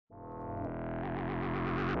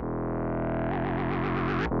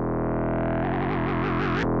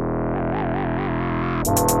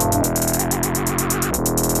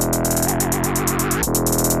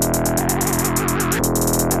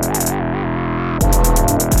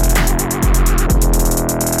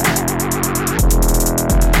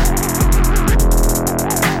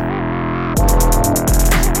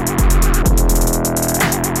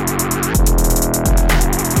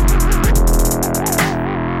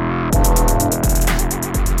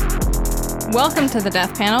Welcome to the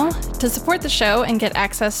Death Panel. To support the show and get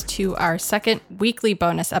access to our second weekly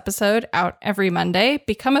bonus episode out every Monday,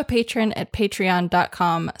 become a patron at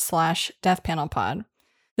patreon.com/deathpanelpod.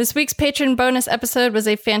 This week's patron bonus episode was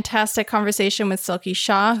a fantastic conversation with Silky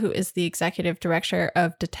Shah, who is the executive director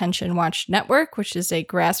of Detention Watch Network, which is a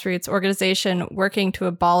grassroots organization working to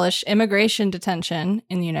abolish immigration detention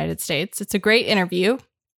in the United States. It's a great interview.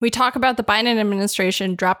 We talk about the Biden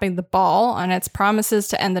administration dropping the ball on its promises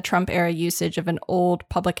to end the Trump-era usage of an old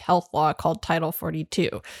public health law called Title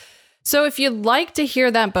 42. So if you'd like to hear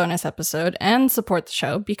that bonus episode and support the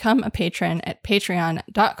show, become a patron at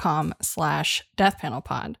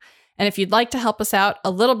patreon.com/deathpanelpod. And if you'd like to help us out a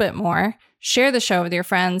little bit more, share the show with your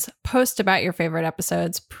friends, post about your favorite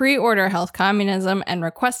episodes, pre-order Health Communism, and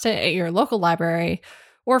request it at your local library,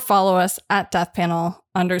 or follow us at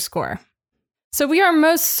deathpanel_. So we are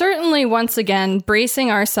most certainly once again bracing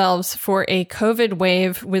ourselves for a COVID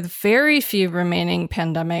wave with very few remaining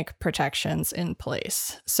pandemic protections in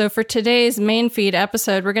place. So for today's main feed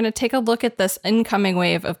episode, we're going to take a look at this incoming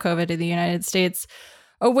wave of COVID in the United States,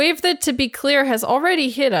 a wave that, to be clear, has already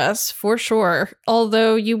hit us for sure,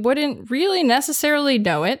 although you wouldn't really necessarily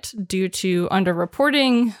know it due to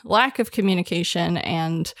underreporting, lack of communication,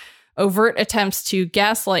 and overt attempts to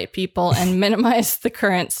gaslight people and minimize the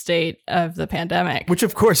current state of the pandemic. Which,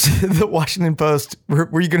 of course, the Washington Post,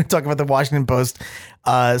 were you going to talk about the Washington Post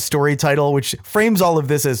story title, which frames all of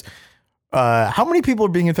this as how many people are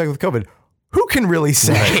being infected with COVID? Who can really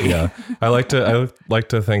say? Right, yeah, I like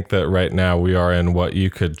to think that right now we are in what you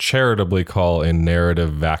could charitably call a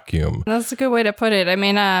narrative vacuum. That's a good way to put it. I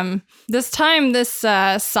mean, this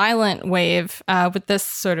silent wave with this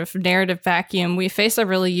sort of narrative vacuum, we face a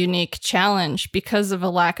really unique challenge because of a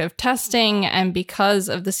lack of testing and because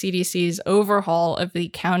of the CDC's overhaul of the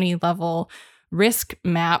county level risk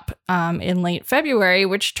map in late February,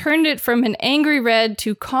 which turned it from an angry red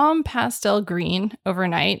to calm pastel green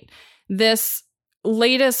overnight. This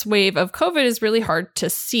latest wave of COVID is really hard to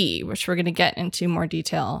see, which we're going to get into more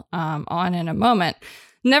detail on in a moment.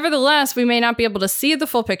 Nevertheless, we may not be able to see the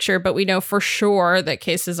full picture, but we know for sure that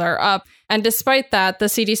cases are up. And despite that, the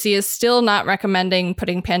CDC is still not recommending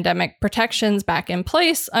putting pandemic protections back in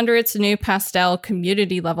place under its new pastel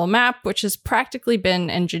community level map, which has practically been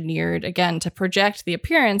engineered, again, to project the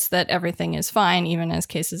appearance that everything is fine, even as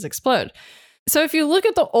cases explode. So if you look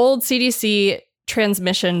at the old CDC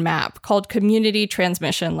transmission map called community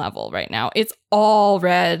transmission level right now, it's all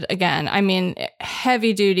red again. I mean,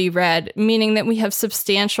 heavy duty red, meaning that we have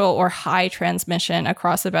substantial or high transmission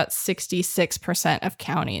across about 66% of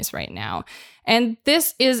counties right now. And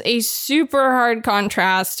this is a super hard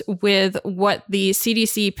contrast with what the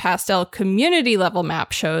CDC pastel community level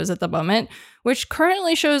map shows at the moment, which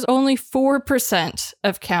currently shows only 4%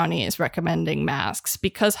 of counties recommending masks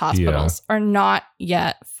because hospitals are not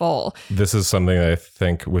yet full. This is something I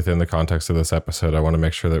think within the context of this episode, I want to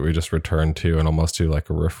make sure that we just return to and almost do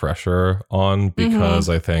like a refresher on, because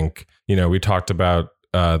I think, we talked about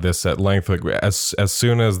this at length. Like as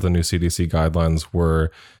soon as the new CDC guidelines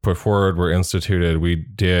were put forward, were instituted, we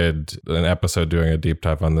did an episode doing a deep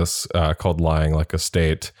dive on this called Lying Like a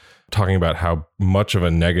State, talking about how much of a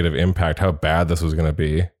negative impact, how bad this was going to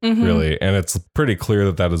be, really. And it's pretty clear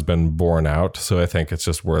that has been borne out. So I think it's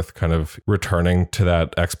just worth kind of returning to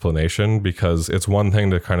that explanation, because it's one thing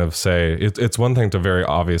to kind of say, it's one thing to very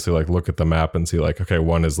obviously like look at the map and see like, okay,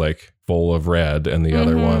 one is like full of red and the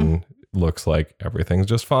other one looks like everything's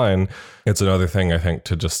just fine. It's another thing, I think,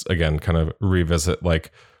 to just, again, kind of revisit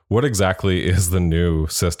like, what exactly is the new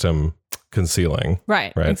system concealing?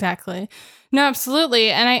 Right? Exactly. No,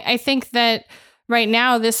 absolutely. And I think that right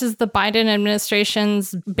now, this is the Biden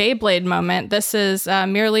administration's Beyblade moment. This is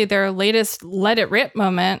merely their latest let it rip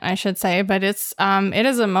moment, I should say. But it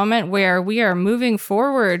is a moment where we are moving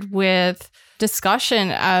forward with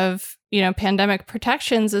discussion of, pandemic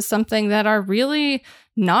protections as something that are really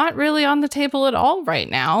not really on the table at all right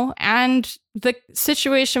now. And the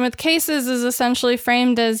situation with cases is essentially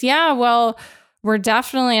framed as, we're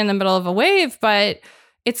definitely in the middle of a wave, but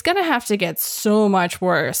it's going to have to get so much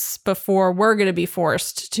worse before we're going to be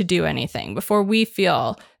forced to do anything, before we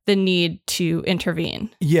feel the need to intervene.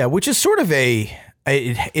 Yeah, which is sort of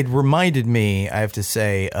it reminded me, I have to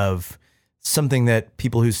say, of something that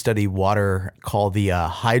people who study water call the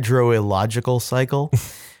hydroillogical cycle,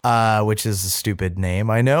 which is a stupid name,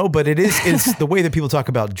 I know, but it's the way that people talk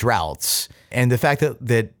about droughts, and the fact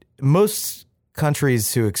that most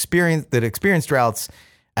countries who experience droughts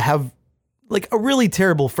have like a really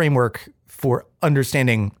terrible framework for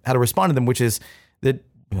understanding how to respond to them, which is that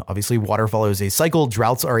obviously water follows a cycle.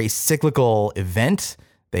 Droughts are a cyclical event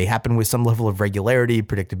They happen with some level of regularity,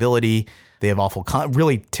 predictability. They have awful,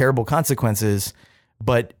 really terrible consequences.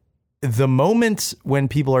 But the moment when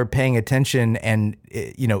people are paying attention and,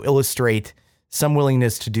 illustrate some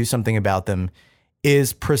willingness to do something about them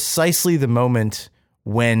is precisely the moment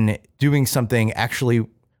when doing something actually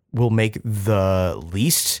will make the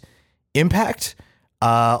least impact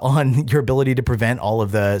on your ability to prevent all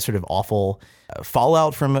of the sort of awful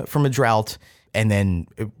fallout from a drought. And then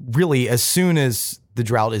really, as soon as the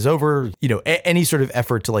drought is over, any sort of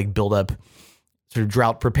effort to like build up sort of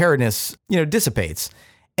drought preparedness, dissipates.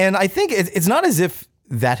 And I think it's not as if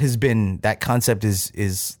that concept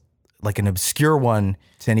is like an obscure one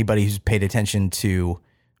to anybody who's paid attention to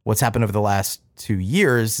what's happened over the last 2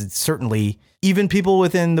 years. It's certainly, even people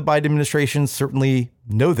within the Biden administration certainly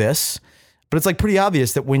know this, but it's like pretty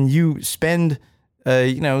obvious that when you spend,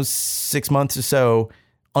 6 months or so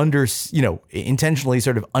intentionally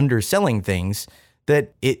sort of underselling things,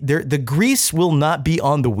 that the grease will not be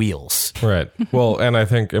on the wheels. Right. Well, and I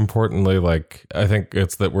think importantly, I think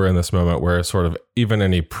it's that we're in this moment where sort of even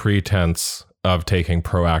any pretense of taking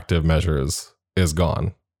proactive measures is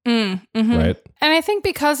gone. Mm-hmm. Right. And I think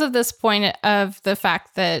because of this point of the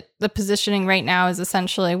fact that the positioning right now is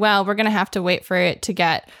essentially, well, we're going to have to wait for it to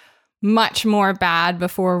get much more bad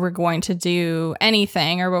before we're going to do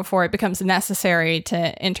anything or before it becomes necessary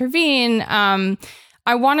to intervene.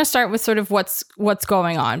 I want to start with sort of what's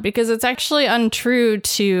going on, because it's actually untrue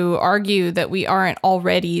to argue that we aren't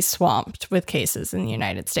already swamped with cases in the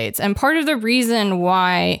United States. And part of the reason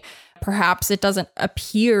why perhaps it doesn't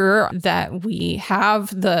appear that we have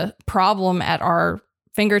the problem at our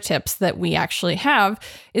fingertips that we actually have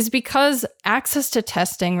is because access to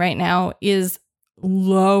testing right now is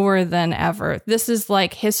lower than ever. This is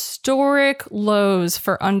like historic lows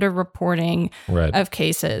for underreporting of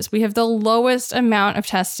cases. We have the lowest amount of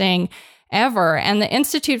testing ever. And the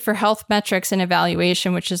Institute for Health Metrics and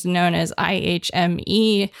Evaluation, which is known as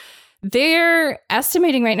IHME, they're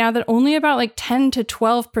estimating right now that only about like 10 to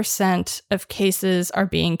 12% of cases are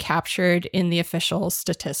being captured in the official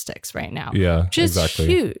statistics right now. Yeah, which is exactly.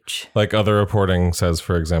 Huge. Like other reporting says,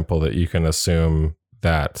 for example, that you can assume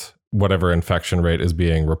that whatever infection rate is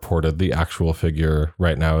being reported, the actual figure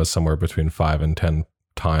right now is somewhere between 5 and 10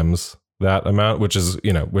 times that amount, which is,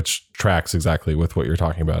 which tracks exactly with what you're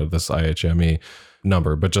talking about, this IHME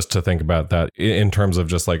number. But just to think about that in terms of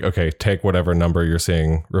just like, okay, take whatever number you're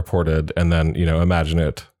seeing reported and then, imagine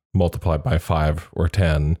it multiplied by 5 or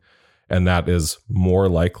 10. And that is more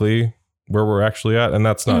likely where we're actually at. And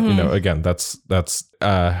that's not, again, that's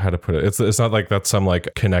how to put it. It's not like that's some like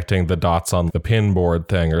connecting the dots on the pin board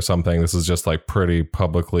thing or something. This is just like pretty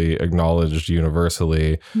publicly acknowledged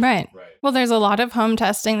universally. Right. Well, there's a lot of home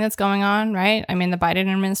testing that's going on, right? I mean, the Biden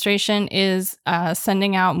administration is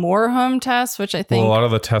sending out more home tests, which I think... Well, a lot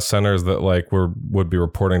of the test centers that like would be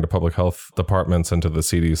reporting to public health departments and to the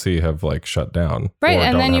CDC have like shut down. Right, or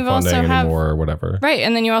and don't then have you also funding have... anymore or whatever. Right,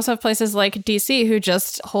 and then you also have places like DC who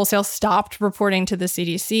just wholesale stopped reporting to the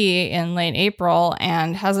CDC in late April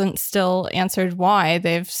and hasn't still answered why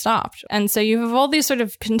they've stopped. And so you have all these sort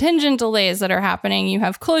of contingent delays that are happening. You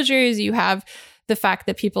have closures, you have the fact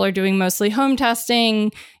that people are doing mostly home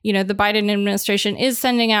testing. The Biden administration is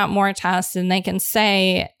sending out more tests, and they can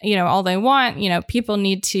say, all they want, people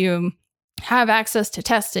need to have access to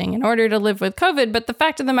testing in order to live with COVID. But the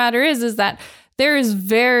fact of the matter is that there is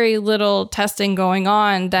very little testing going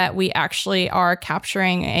on that we actually are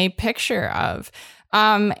capturing a picture of.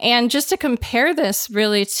 And just to compare this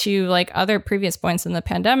really to like other previous points in the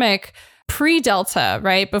pandemic, pre-Delta,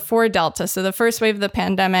 right, before Delta, so the first wave of the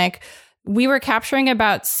pandemic, we were capturing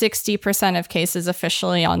about 60% of cases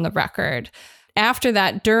officially on the record. After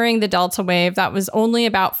that, during the Delta wave, that was only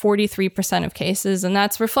about 43% of cases. And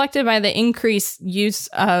that's reflected by the increased use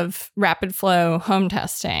of rapid flow home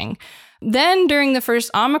testing. Then during the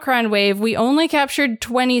first Omicron wave, we only captured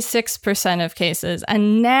 26% of cases.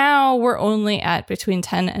 And now we're only at between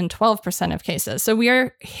 10 and 12% of cases. So we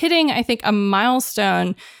are hitting, I think, a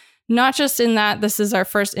milestone, not just in that this is our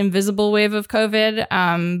first invisible wave of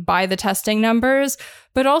COVID by the testing numbers,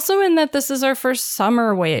 but also in that this is our first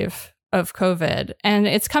summer wave of COVID. And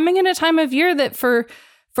it's coming in a time of year that for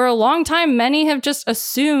a long time, many have just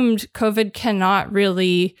assumed COVID cannot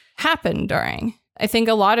really happen during. I think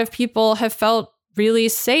a lot of people have felt really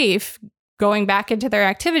safe going back into their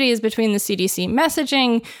activities between the CDC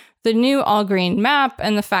messaging, the new all green map,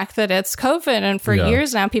 and the fact that it's COVID. And for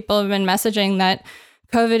years now, people have been messaging that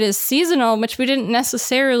COVID is seasonal, which we didn't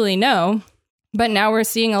necessarily know. But now we're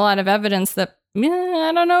seeing a lot of evidence that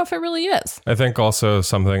I don't know if it really is. I think also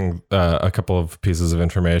something, a couple of pieces of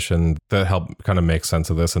information that help kind of make sense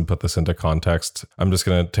of this and put this into context. I'm just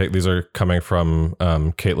going to take, these are coming from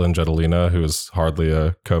Caitlin Jedalina, who is hardly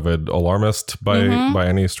a COVID alarmist by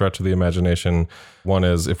any stretch of the imagination. One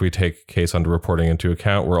is, if we take case underreporting into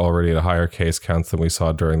account, we're already at a higher case counts than we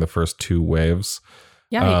saw during the first 2 waves.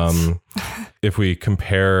 Yikes. If we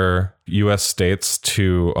compare US states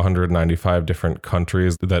to 195 different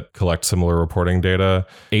countries that collect similar reporting data,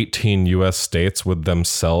 18 US states would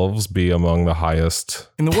themselves be among the highest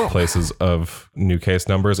in the world places of new case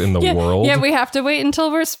numbers in the world. Yeah, we have to wait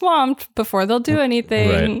until we're swamped before they'll do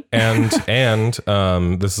anything. Right. And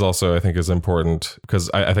this is also, I think, is important because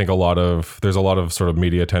I think there's a lot of sort of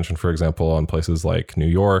media attention, for example, on places like New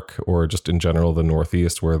York or just in general the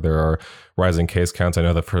Northeast, where there are rising case counts. I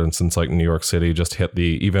know that, for instance, like New York City just hit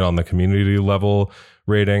even on the community level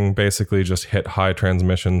rating, basically just hit high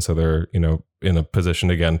transmission. So they're, in a position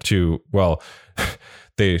again to,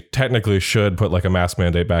 they technically should put like a mask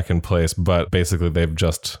mandate back in place, but basically they've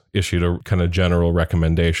just issued a kind of general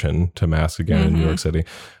recommendation to mask again in New York City.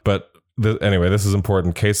 But anyway, this is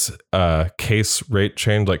important. Case rate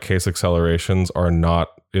change, like case accelerations, are not,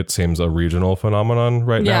 it seems, a regional phenomenon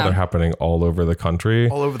right now. They're happening all over the country.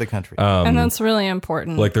 All over the country. And that's really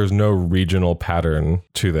important. Like there's no regional pattern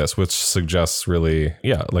to this, which suggests really,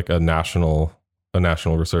 like a national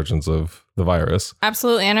resurgence of the virus.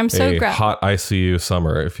 Absolutely. And I'm so glad. Hot ICU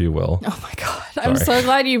summer, if you will. Oh my God. I'm so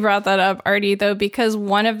glad you brought that up, Artie, though, because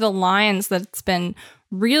one of the lines that's been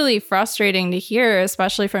really frustrating to hear,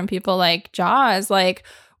 especially from people like Jaws, like,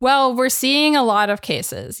 well, we're seeing a lot of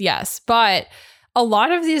cases, yes, but a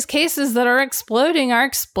lot of these cases that are exploding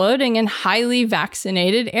in highly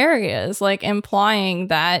vaccinated areas, like implying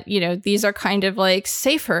that, these are kind of like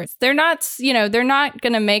safer. They're not, they're not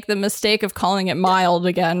going to make the mistake of calling it mild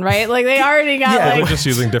again, right? Like they already got they're just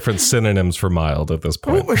using different synonyms for mild at this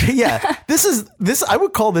point. Yeah. This, I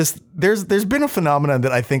would call this, there's been a phenomenon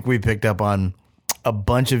that I think we picked up on in a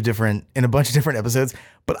bunch of different episodes,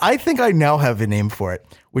 but I think I now have a name for it,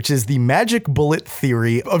 which is the magic bullet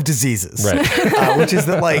theory of diseases. Right. Which is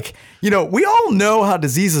that, like, we all know how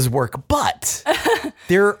diseases work, but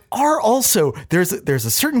there are also, there's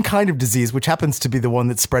a certain kind of disease, which happens to be the one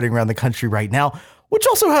that's spreading around the country right now, which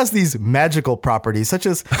also has these magical properties, such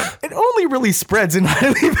as it only really spreads in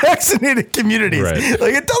highly vaccinated communities. Right.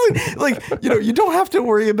 Like it doesn't, like, you don't have to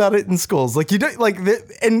worry about it in schools. Like you don't, like,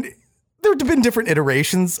 and there have been different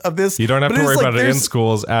iterations of this. You don't have to worry about it in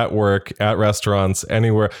schools, at work, at restaurants,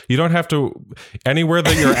 anywhere. You don't have to, anywhere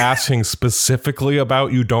that you're asking specifically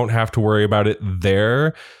about, you don't have to worry about it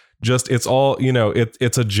there. Just, it's all,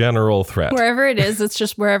 it's a general threat. Wherever it is, it's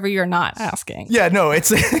just wherever you're not asking. Yeah, no,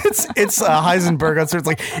 it's Heisenberg. So it's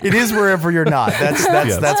like, it is wherever you're not. That's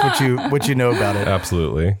what you know about it.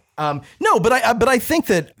 Absolutely. No, but I think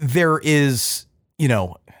that there is,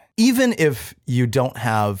 even if you don't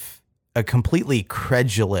have a completely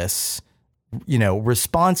credulous,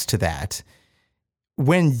 response to that,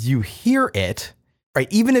 when you hear it,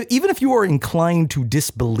 right? Even if you are inclined to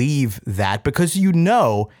disbelieve that, because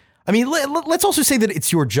I mean, let's also say that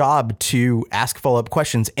it's your job to ask follow-up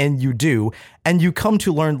questions, and you do, and you come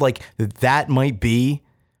to learn like that might be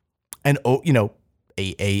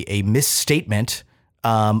a misstatement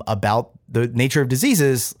about the nature of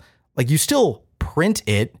diseases. Like, you still print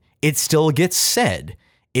it, it still gets said.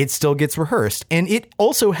 It still gets rehearsed. And it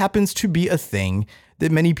also happens to be a thing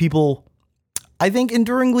that many people, I think,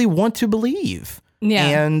 enduringly want to believe. Yeah.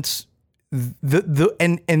 And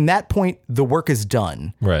and that point, the work is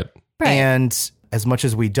done. Right. And as much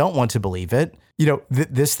as we don't want to believe it,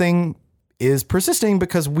 this thing is persisting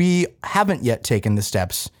because we haven't yet taken the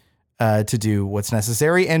steps to do what's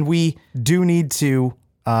necessary. And we do need to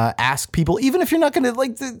ask people, even if you're not going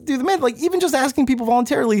to do the math, like even just asking people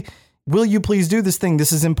voluntarily, will you please do this thing?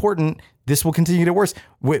 This is important. This will continue to get worse.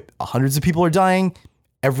 Hundreds of people are dying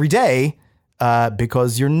every day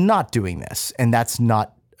because you're not doing this. And that's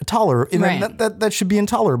not tolerable. Right. That should be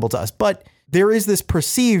intolerable to us. But there is this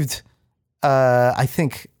perceived, I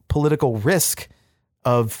think, political risk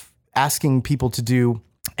of asking people to do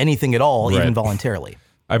anything at all, even voluntarily.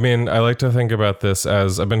 I mean, I like to think about this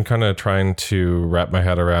as I've been kind of trying to wrap my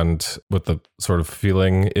head around what the sort of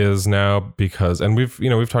feeling is now, because, and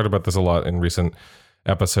we've talked about this a lot in recent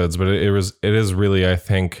episodes, but it is really, I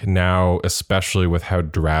think now, especially with how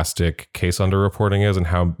drastic case underreporting is and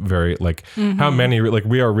how very how many,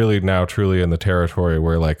 we are really now truly in the territory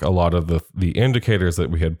where like a lot of the indicators that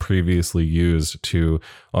we had previously used to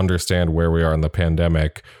understand where we are in the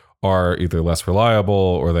pandemic are either less reliable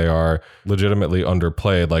or they are legitimately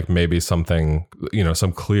underplayed. Like maybe something,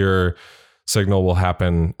 some clear signal will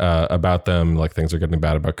happen about them, like things are getting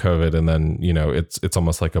bad about COVID, and then it's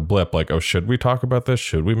almost like a blip, like, oh, should we talk about this?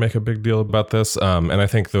 Should we make a big deal about this? And I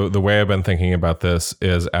think the way I've been thinking about this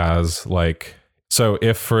is as like, so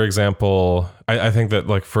if, for example, I think that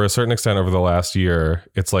like for a certain extent over the last year,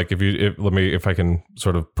 it's like if I can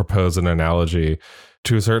sort of propose an analogy,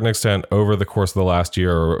 to a certain extent over the course of the last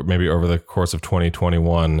year, or maybe over the course of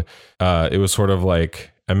 2021, it was sort of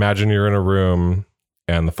like, imagine you're in a room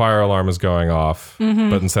and the fire alarm is going off,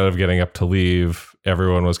 but instead of getting up to leave,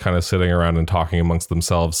 everyone was kind of sitting around and talking amongst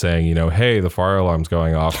themselves saying, hey, the fire alarm's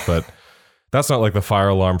going off, but that's not like the fire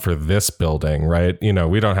alarm for this building, right?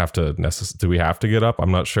 We don't have to do we have to get up?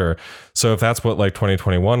 I'm not sure. So if that's what like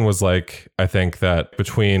 2021 was like, I think that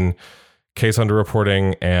between case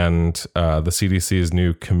underreporting and the CDC's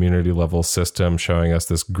new community level system showing us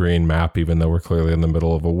this green map, even though we're clearly in the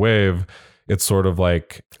middle of a wave, it's sort of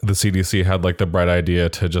like the CDC had like the bright idea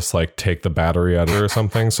to just like take the battery out of it or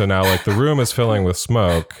something. So now like the room is filling with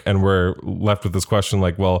smoke and we're left with this question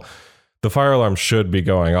like, well, the fire alarm should be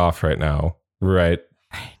going off right now, right?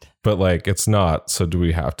 But like it's not. So do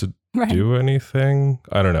we have to do anything?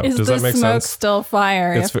 I don't know. Does that make sense? Is the smoke still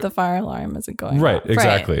fire if the fire alarm isn't going off? Right,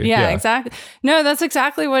 exactly. Right. Yeah, exactly. No, that's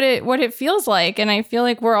exactly what it feels like. And I feel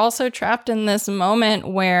like we're also trapped in this moment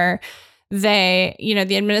where the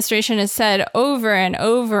administration has said over and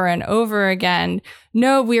over and over again,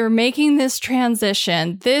 no, we are making this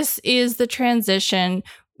transition. This is the transition.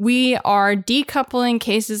 We are decoupling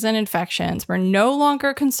cases and infections. We're no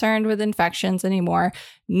longer concerned with infections anymore.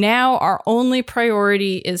 Now our only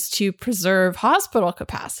priority is to preserve hospital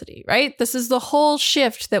capacity, right? This is the whole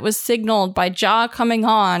shift that was signaled by Ja coming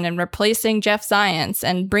on and replacing Jeff Zients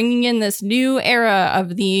and bringing in this new era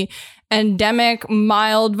of the endemic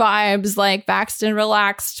mild vibes, like vaxxed and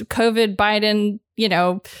relaxed COVID Biden,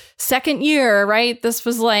 second year, right? This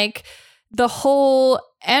was like the whole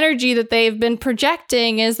energy that they've been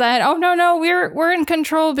projecting is that, oh, no, we're in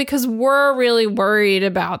control because we're really worried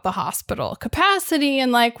about the hospital capacity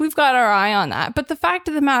and like we've got our eye on that. But the fact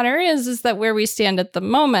of the matter is that where we stand at the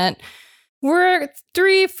moment, we're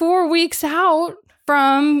 3-4 weeks out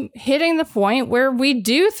from hitting the point where we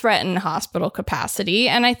do threaten hospital capacity.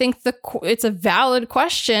 And I think it's a valid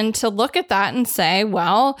question to look at that and say,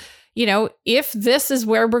 well, if this is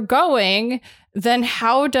where we're going, then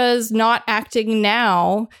how does not acting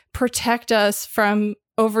now protect us from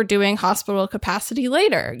overdoing hospital capacity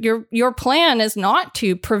later? Your plan is not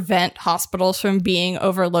to prevent hospitals from being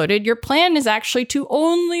overloaded. Your plan is actually to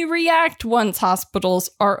only react once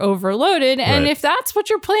hospitals are overloaded. And if that's what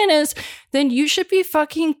your plan is, then you should be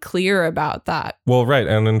fucking clear about that. Well, right.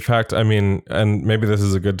 And in fact, I mean, and maybe this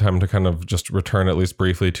is a good time to kind of just return at least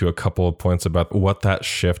briefly to a couple of points about what that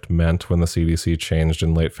shift meant when the CDC changed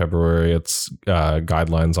in late February its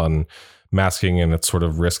guidelines on masking and its sort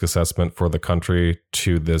of risk assessment for the country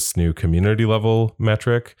to this new community level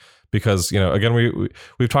metric. Because, again,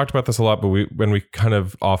 we've talked about this a lot, but when we kind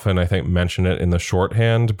of often, I think, mention it in the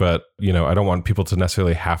shorthand, but, I don't want people to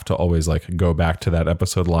necessarily have to always like go back to that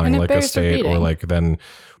episode line like a state or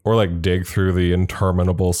like dig through the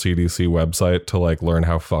interminable CDC website to like learn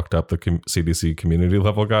how fucked up the CDC community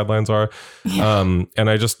level guidelines are. Yeah. And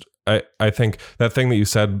I think that thing that you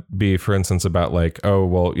said, B, for instance, about like, oh,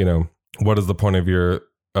 well, what is the point of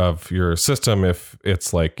your system if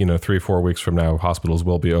it's like 3-4 weeks from now hospitals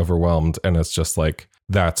will be overwhelmed, and it's just like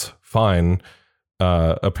that's fine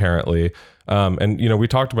apparently, and we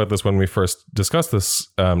talked about this when we first discussed this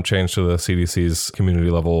change to the CDC's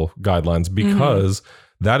community level guidelines, because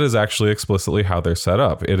that is actually explicitly how they're set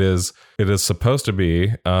up. It is supposed to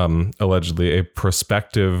be allegedly a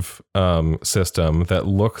prospective system that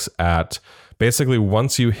looks at basically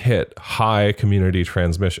once you hit high community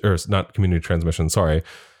transmission, or not community transmission, sorry,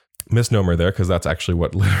 misnomer there, because that's actually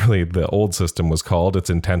what literally the old system was called.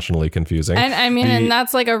 It's intentionally confusing. And I mean, and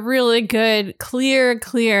that's like a really good, clear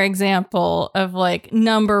example of like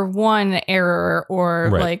number one error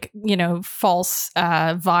or like, false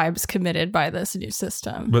vibes committed by this new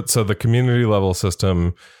system. But so the community level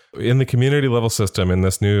system, in this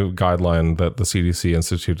new guideline that the CDC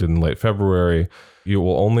instituted in late February, you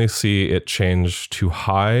will only see it change to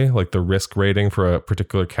high, like the risk rating for a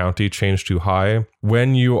particular county change to high,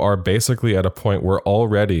 when you are basically at a point where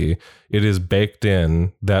already it is baked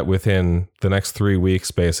in that within the next 3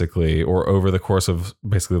 weeks, basically, or over the course of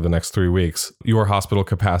basically the next 3 weeks, your hospital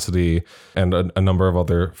capacity and a number of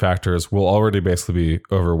other factors will already basically be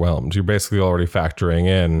overwhelmed. You're basically already factoring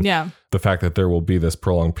in the fact that there will be this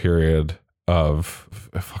prolonged period of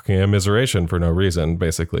fucking immiseration for no reason,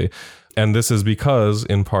 basically. And this is because,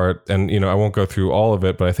 in part, and I won't go through all of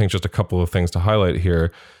it, but I think just a couple of things to highlight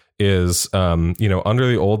here is, under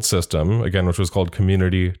the old system, again, which was called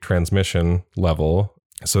community transmission level.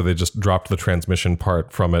 So they just dropped the transmission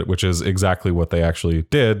part from it, which is exactly what they actually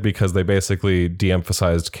did, because they basically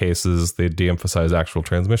de-emphasized cases. They de-emphasized actual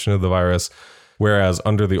transmission of the virus. Whereas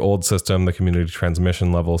under the old system, the community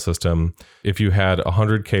transmission level system, if you had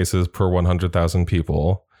 100 cases per 100,000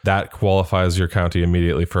 people, that qualifies your county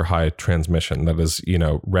immediately for high transmission. That is,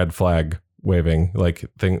 red flag waving, like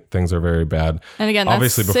things are very bad. And again,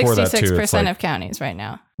 obviously that's before 66% that too, it's like, of counties right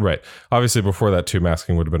now. Right. Obviously before that too,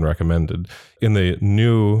 masking would have been recommended. In the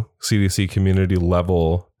new CDC community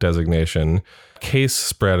level designation, case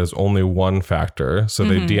spread is only one factor. So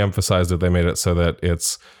they de-emphasized it. They made it so that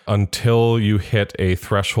it's until you hit a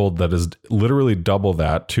threshold that is literally double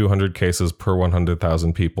that, 200 cases per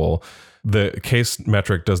 100,000 people. The case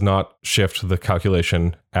metric does not shift the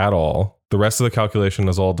calculation at all. The rest of the calculation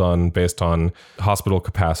is all done based on hospital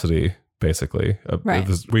capacity, basically. Right.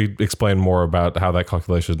 We explain more about how that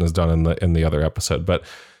calculation is done in the other episode. But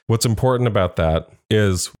what's important about that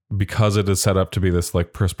is because it is set up to be this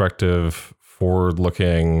like prospective,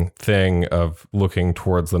 forward-looking thing of looking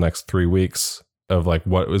towards the next 3 weeks of like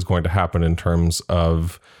what is going to happen in terms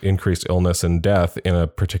of increased illness and death in a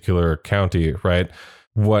particular county, right?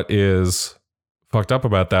 What is fucked up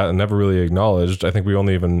about that and never really acknowledged, I think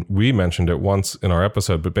we mentioned it once in our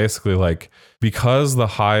episode, but basically like because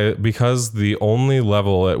the only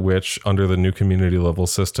level at which under the new community level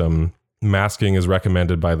system masking is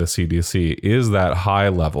recommended by the CDC is that high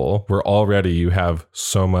level where already you have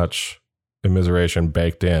so much immiseration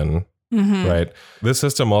baked in, right? This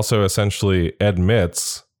system also essentially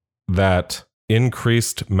admits that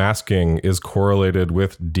increased masking is correlated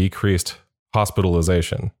with decreased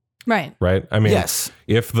hospitalization. Right. Right. I mean, Yes.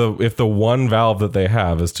 if the one valve that they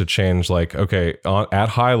have is to change, like, okay, at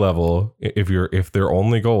high level, if their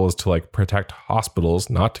only goal is to like protect hospitals,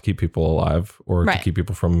 not to keep people alive or to keep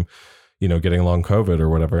people from, getting long COVID or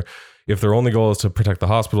whatever. If their only goal is to protect the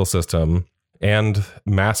hospital system and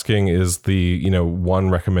masking is the,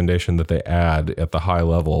 one recommendation that they add at the high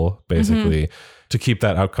level, basically to keep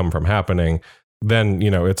that outcome from happening, then,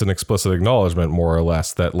 it's an explicit acknowledgement more or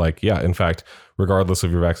less that like, yeah, in fact, regardless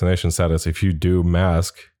of your vaccination status, if you do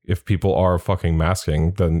mask, if people are fucking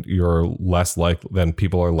masking, then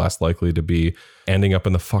people are less likely to be ending up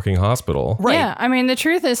in the fucking hospital. Right. Yeah. I mean, the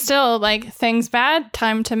truth is still like things bad,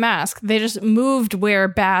 time to mask. They just moved where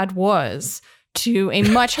bad was to a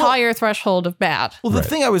much higher threshold of bad. Well, the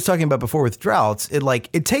thing I was talking about before with droughts,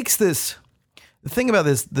 it takes this, the thing about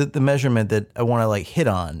this, the measurement that I want to like hit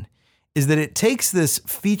on is that it takes this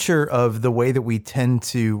feature of the way that we tend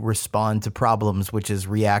to respond to problems, which is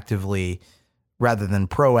reactively rather than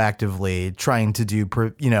proactively, trying to do,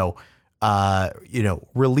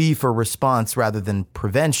 relief or response rather than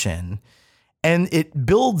prevention. And it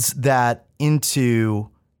builds that into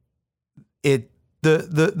it,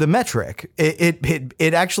 the metric.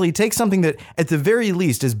 It actually takes something that at the very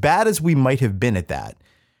least, as bad as we might have been at that,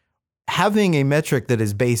 having a metric that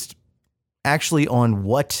is based actually on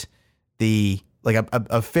what a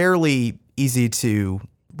fairly easy to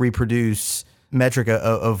reproduce metric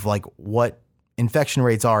of like what infection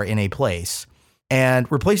rates are in a place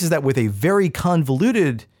and replaces that with a very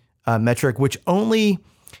convoluted metric, which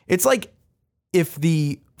it's like if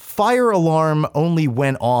the fire alarm only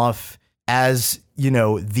went off as,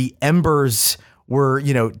 the embers were,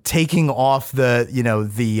 taking off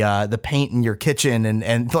the paint in your kitchen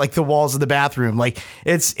and like the walls of the bathroom. Like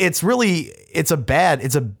it's just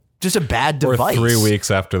a bad device. Or 3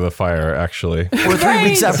 weeks after the fire, actually. Or 3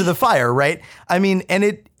 weeks after the fire, right? I mean, and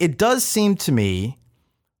it does seem to me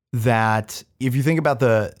that if you think about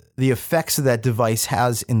the effects that device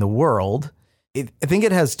has in the world, I think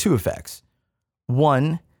it has two effects.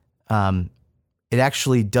 One, it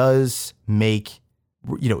actually does make,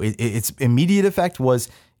 its immediate effect was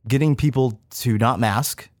getting people to not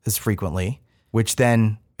mask as frequently, which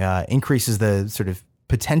then increases the sort of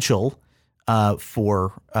potential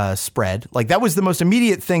for spread. Like that was the most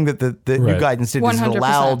immediate thing that the new guidance did. 100%. Is it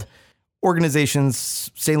allowed organizations,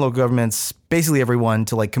 state and local governments, basically everyone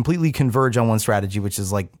to like completely converge on one strategy, which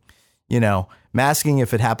is like, masking,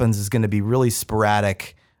 if it happens, is going to be really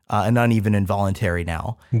sporadic and uneven and voluntary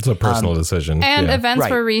now. It's a personal decision. And events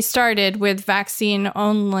were restarted with vaccine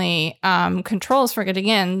only controls for getting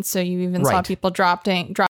in. So you even saw people drop.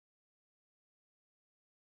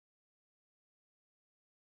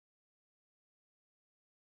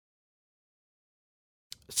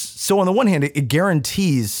 So on the one hand, it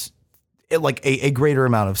guarantees like a greater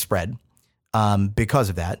amount of spread because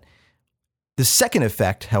of that. The second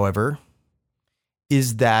effect, however,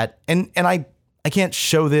 is that, and I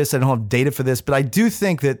show this. I don't have data for this, but I do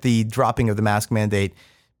think that the dropping of the mask mandate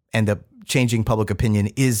and the changing public opinion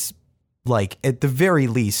is, like, at the very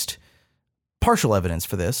least, partial evidence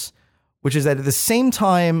for this, which is that at the same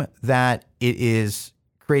time that it is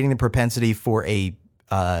creating the propensity for a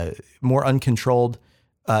more uncontrolled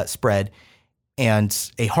spread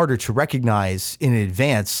and a harder to recognize in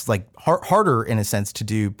advance, like harder in a sense to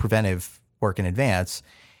do preventive work in advance,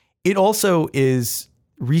 it also is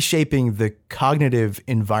reshaping the cognitive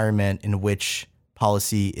environment in which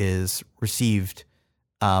policy is received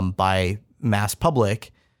by mass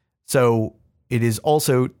public. So it is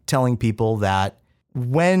also telling people that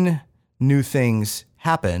when new things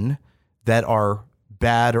happen that are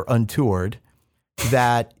bad or untoward,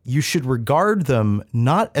 that you should regard them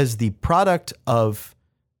not as the product of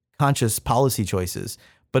conscious policy choices,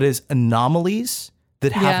 but as anomalies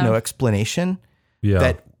that have no explanation,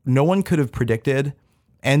 that no one could have predicted,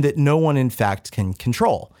 and that no one, in fact, can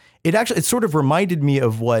control. It sort of reminded me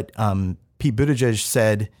of what Pete Buttigieg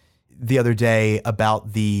said the other day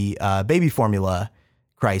about the baby formula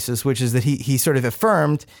crisis, which is that he sort of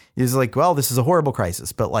affirmed, is like, well, this is a horrible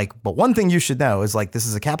crisis, but one thing you should know is, like, this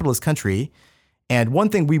is a capitalist country, and one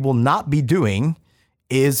thing we will not be doing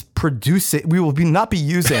is we will not be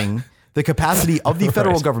using the capacity of the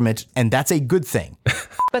federal government, and that's a good thing.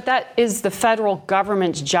 But that is the federal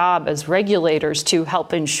government's job as regulators to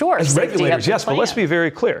help ensure as safety regulators, of the yes, plan. but let's be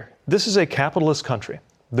very clear. This is a capitalist country.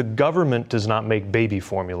 The government does not make baby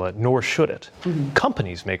formula, nor should it.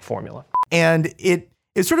 Companies make formula. And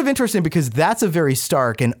it's sort of interesting because that's a very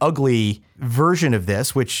stark and ugly version of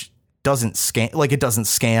this, which doesn't scan. Like it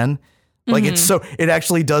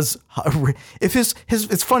actually does. If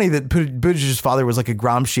it's funny that Buttigieg's father was like a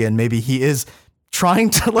Gramsci, and maybe he is trying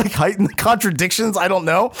to, like, heighten the contradictions. I don't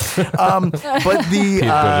know. But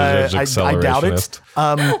I doubt it.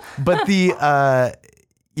 But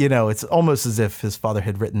it's almost as if his father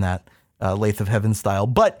had written that Lathe of Heaven style.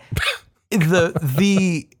 But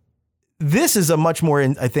this is a much more,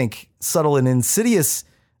 I think, subtle and insidious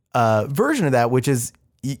version of that, which is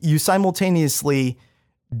you simultaneously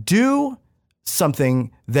do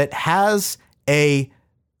something that has a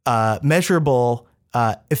measurable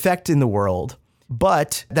effect in the world,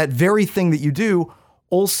 but that very thing that you do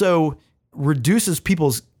also reduces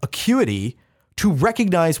people's acuity to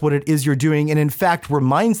recognize what it is you're doing, and in fact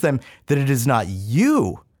reminds them that it is not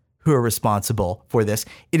you who are responsible for this.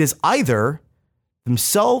 It is either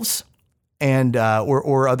themselves and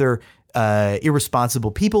or other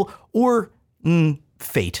irresponsible people, or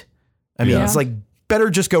fate. I mean, it's like, better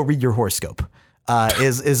just go read your horoscope. So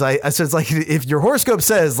it's like, if your horoscope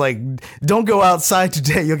says, like, don't go outside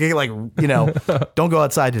today, you'll get, like, don't go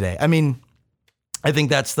outside today. I mean, I think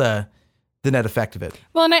that's the net effect of it.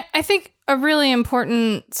 Well, and I think a really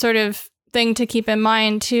important sort of thing to keep in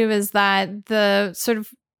mind too is that the sort of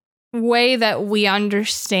way that we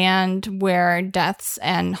understand where deaths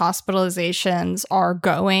and hospitalizations are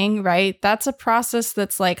going, right? That's a process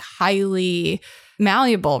that's, like, highly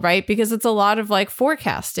malleable, right? Because it's a lot of, like,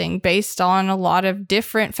 forecasting based on a lot of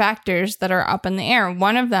different factors that are up in the air.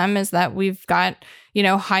 One of them is that we've got,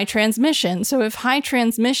 high transmission. So if high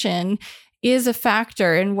transmission is a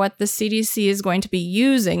factor in what the CDC is going to be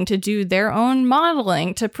using to do their own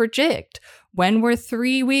modeling to predict when we're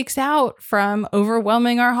 3 weeks out from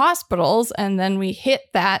overwhelming our hospitals, and then we hit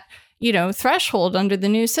that, threshold under the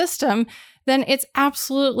new system, then it's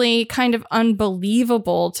absolutely kind of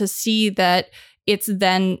unbelievable to see that it's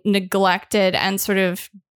then neglected and sort of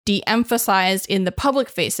de-emphasized in the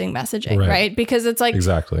public-facing messaging, right? Because it's like,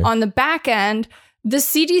 exactly, on the back end, the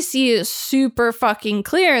CDC is super fucking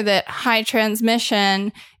clear that high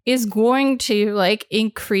transmission is going to, like,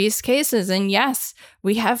 increase cases. And yes,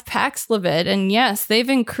 we have Paxlovid, and yes, they've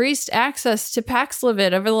increased access to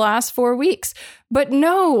Paxlovid over the last 4 weeks. But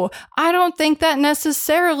no, I don't think that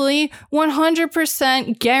necessarily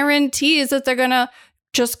 100% guarantees that they're going to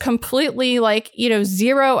just completely, like,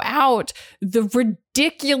 zero out the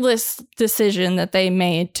ridiculous decision that they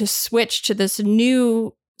made to switch to this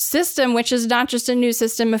new system, which is not just a new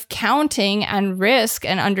system of counting and risk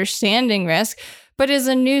and understanding risk, but is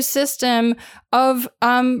a new system of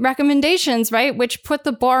recommendations, right? Which put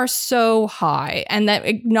the bar so high and that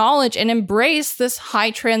acknowledge and embrace this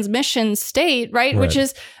high transmission state, right? Which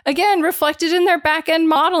is, again, reflected in their back end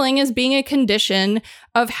modeling as being a condition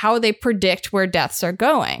of how they predict where deaths are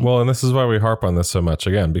going. Well, and this is why we harp on this so much,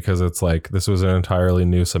 again, because it's like, this was an entirely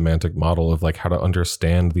new semantic model of, like, how to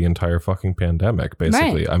understand the entire fucking pandemic,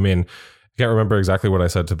 basically. Right. I mean, I can't remember exactly what I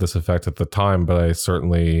said to this effect at the time, but I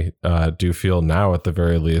certainly do feel now, at the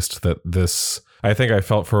very least, that this I think I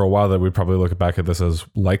felt for a while that we'd probably look back at this as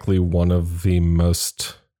likely one of the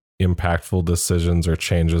most impactful decisions or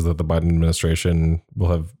changes that the Biden administration will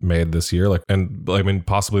have made this year. Like, and I mean,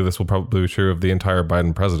 possibly this will probably be true of the entire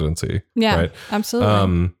Biden presidency. Yeah, right?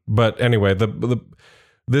 absolutely. But anyway,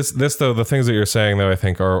 this though, the things that you're saying though, I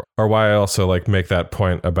think are why I also like make that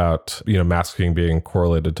point about, masking being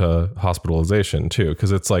correlated to hospitalization too.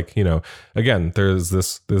 Because it's like, again, there's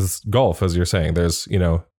this gulf, as you're saying, there's,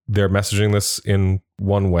 they're messaging this in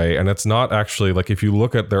one way, and it's not actually like, if you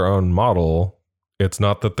look at their own model, it's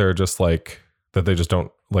not that they're just like, that they just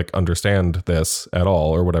don't like understand this at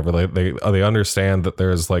all or whatever. They understand that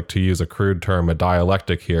there's, like, to use a crude term, a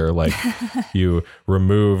dialectic here. Like you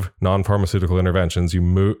remove non-pharmaceutical interventions, you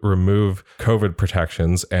remove COVID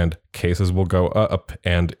protections, and cases will go up.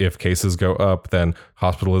 And if cases go up, then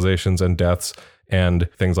hospitalizations and deaths and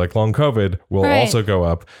things like long COVID will also go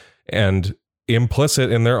up. And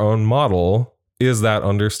implicit in their own model is that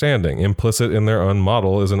understanding. Implicit in their own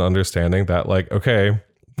model is an understanding that, like, okay,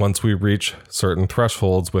 once we reach certain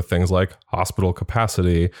thresholds with things like hospital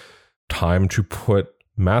capacity, time to put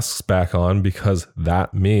masks back on, because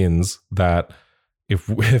that means that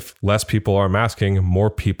if less people are masking, more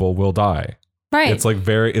people will die. Right. It's like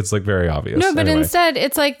very obvious. No, but anyway. Instead,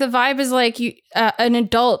 it's like the vibe is like an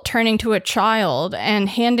adult turning to a child and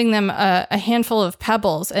handing them a handful of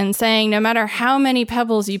pebbles and saying, no matter how many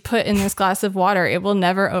pebbles you put in this glass of water, it will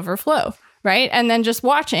never overflow. Right. And then just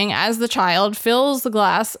watching as the child fills the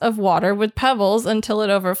glass of water with pebbles until it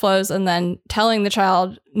overflows, and then telling the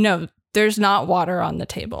child, no, there's not water on the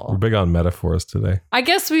table. We're big on metaphors today. I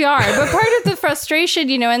guess we are. But part of the frustration,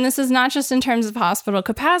 and this is not just in terms of hospital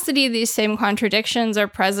capacity, these same contradictions are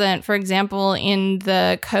present, for example, in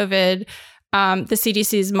the COVID, the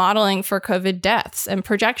CDC's modeling for COVID deaths and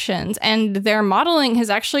projections. And their modeling has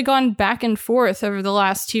actually gone back and forth over the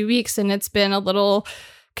last 2 weeks, and it's been a little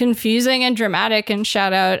confusing and dramatic. And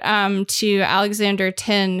shout out to Alexander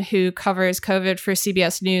Tin, who covers COVID for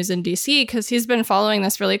CBS News in DC, because he's been following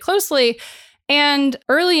this really closely. And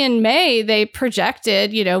early in May, they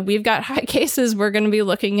projected, we've got high cases, we're going to be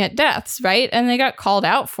looking at deaths, right? And they got called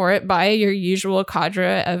out for it by your usual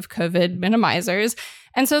cadre of COVID minimizers.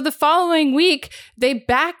 And so the following week, they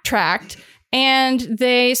backtracked and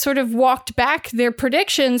they sort of walked back their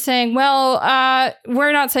predictions, saying, well,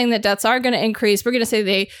 we're not saying that deaths are going to increase. We're going to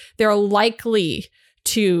say they're likely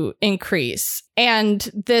to increase. And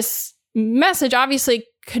this message obviously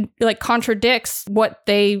contradicts what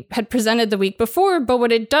they had presented the week before. But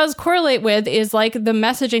what it does correlate with is like the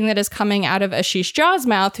messaging that is coming out of Ashish Jha's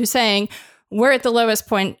mouth, who's saying, we're at the lowest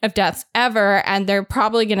point of deaths ever, and they're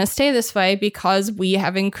probably going to stay this way because we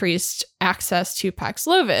have increased access to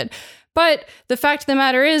Paxlovid. But the fact of the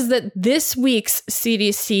matter is that this week's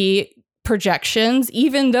CDC projections,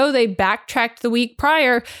 even though they backtracked the week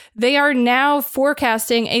prior, they are now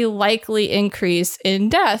forecasting a likely increase in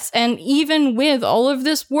deaths. And even with all of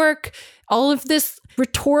this work, all of this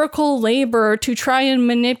rhetorical labor to try and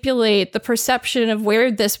manipulate the perception of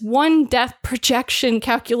where this one death projection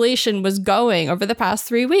calculation was going over the past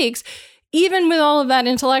 3 weeks, even with all of that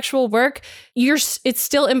intellectual work, it's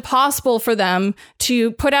still impossible for them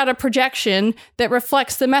to put out a projection that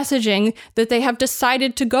reflects the messaging that they have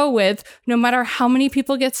decided to go with, no matter how many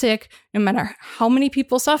people get sick, no matter how many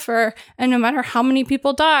people suffer, and no matter how many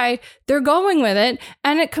people die, they're going with it.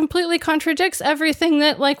 And it completely contradicts everything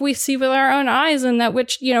that we see with our own eyes, and that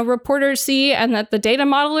which, reporters see, and that the data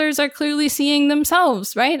modelers are clearly seeing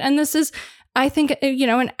themselves, right? And this is, I think,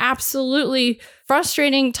 an absolutely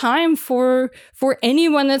frustrating time for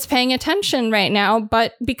anyone that's paying attention right now.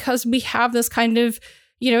 But because we have this kind of,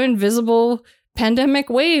 invisible pandemic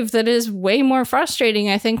wave that is way more frustrating,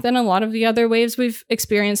 I think, than a lot of the other waves we've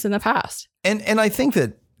experienced in the past. And I think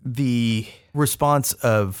that the response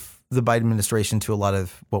of the Biden administration to a lot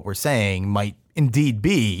of what we're saying might indeed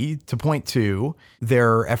be to point to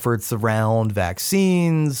their efforts around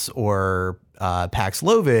vaccines or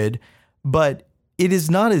Paxlovid. But it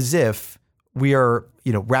is not as if we are,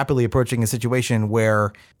 rapidly approaching a situation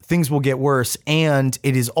where things will get worse. And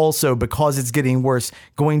it is also, because it's getting worse,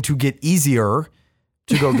 going to get easier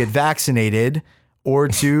to go get vaccinated or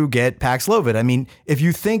to get Paxlovid. I mean, if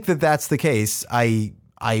you think that that's the case, I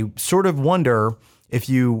sort of wonder if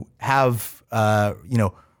you have,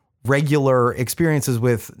 regular experiences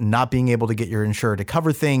with not being able to get your insurer to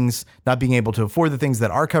cover things, not being able to afford the things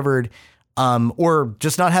that are covered, or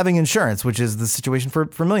just not having insurance, which is the situation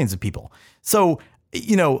for millions of people. So,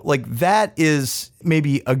 that is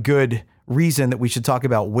maybe a good reason that we should talk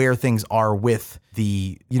about where things are with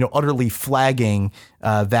the, utterly flagging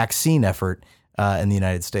vaccine effort in the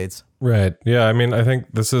United States. Right. Yeah. I mean, I think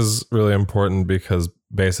this is really important because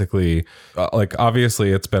basically, like,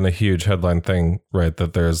 obviously it's been a huge headline thing, right?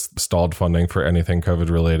 That there's stalled funding for anything COVID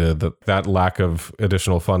related, that lack of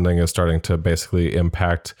additional funding is starting to basically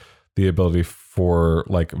impact the ability for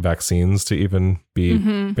like vaccines to even be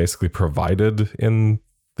basically provided in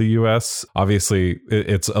the US. Obviously,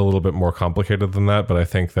 it's a little bit more complicated than that, but I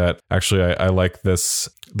think that actually I like this.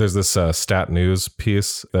 There's this Stat News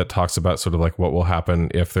piece that talks about sort of like what will happen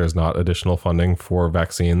if there's not additional funding for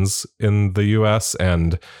vaccines in the US.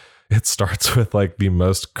 And it starts with like the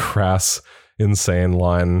most crass, insane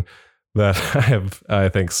line that I have, I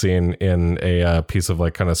think, seen in a piece of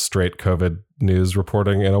like kind of straight COVID news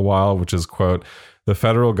reporting in a while, which is, quote, "The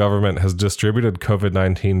federal government has distributed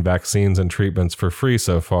COVID-19 vaccines and treatments for free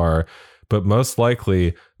so far, but most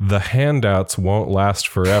likely the handouts won't last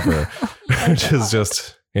forever," which is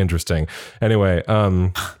just interesting. Anyway,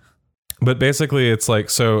 but basically it's like,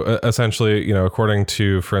 so essentially, you know, according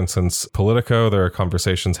to, for instance, Politico, there are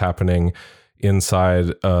conversations happening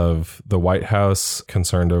inside of the White House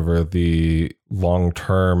concerned over the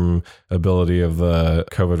long-term ability of the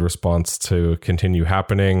COVID response to continue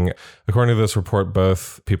happening. According to this report,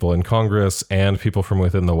 both people in Congress and people from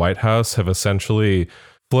within the White House have essentially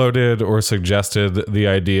floated or suggested the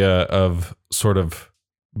idea of sort of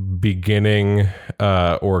beginning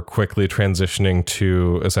or quickly transitioning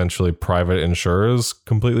to essentially private insurers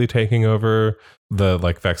completely taking over the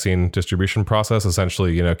like vaccine distribution process,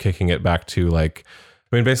 essentially, you know, kicking it back to like,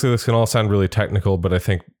 I mean, basically this can all sound really technical, but I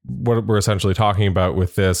think what we're essentially talking about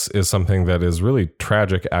with this is something that is really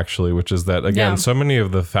tragic, actually, which is that, again, so many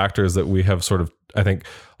of the factors that we have sort of, I think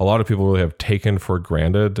a lot of people really have taken for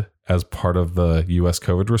granted as part of the US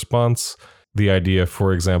COVID response. The idea,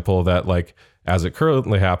 for example, that like, as it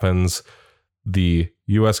currently happens, the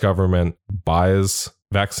US government buys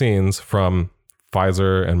vaccines from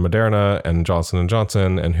Pfizer and Moderna and Johnson &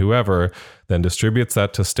 Johnson and whoever, then distributes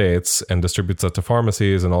that to states and distributes that to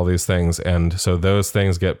pharmacies and all these things. And so those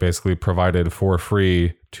things get basically provided for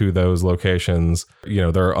free to those locations. You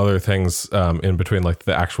know, there are other things in between, like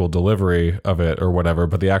the actual delivery of it or whatever,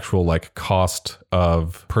 but the actual like cost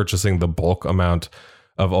of purchasing the bulk amount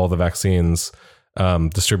of all the vaccines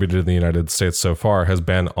distributed in the United States so far has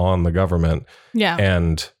been on the government. Yeah.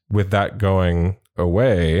 And with that going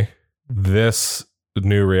away, this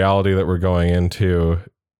new reality that we're going into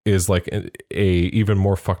is like a even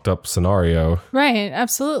more fucked up scenario. Right,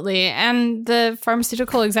 absolutely. And the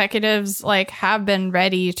pharmaceutical executives like have been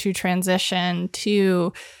ready to transition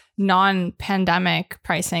to non-pandemic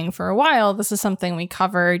pricing for a while. This is something we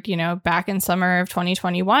covered, you know, back in summer of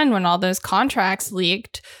 2021 when all those contracts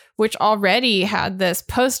leaked, which already had this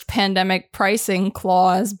post-pandemic pricing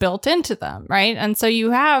clause built into them, right? And so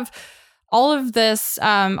you have all of this,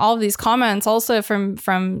 all of these comments also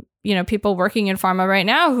from you know, people working in pharma right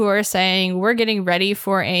now who are saying we're getting ready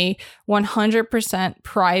for a 100%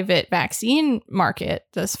 private vaccine market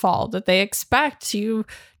this fall, that they expect to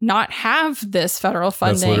not have this federal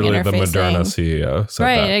funding. That's literally interfacing. the Moderna CEO said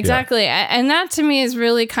right, that. exactly. Yeah. And that to me is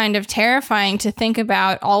really kind of terrifying to think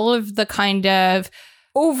about all of the kind of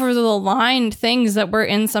over the line things that were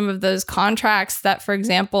in some of those contracts that, for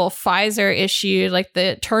example, Pfizer issued, like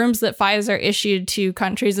the terms that Pfizer issued to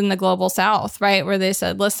countries in the global south, right? Where they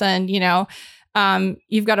said, listen, you know,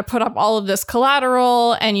 you've got to put up all of this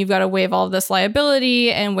collateral and you've got to waive all of this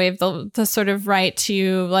liability and waive the sort of right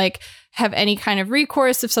to like have any kind of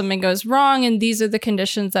recourse if something goes wrong. And these are the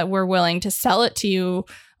conditions that we're willing to sell it to you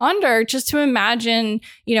under. Just to imagine,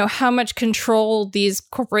 you know, how much control these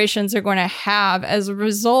corporations are going to have as a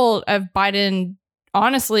result of Biden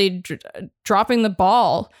honestly dropping the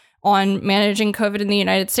ball on managing COVID in the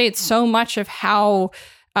United States. So much of how,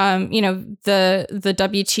 you know, the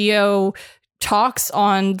WTO talks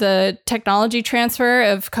on the technology transfer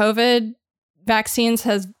of COVID vaccines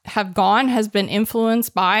has been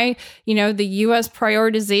influenced by, you know, the US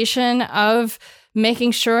prioritization of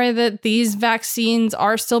making sure that these vaccines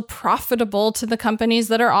are still profitable to the companies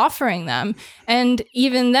that are offering them. And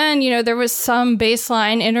even then, you know, there was some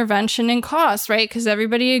baseline intervention in costs, right? Because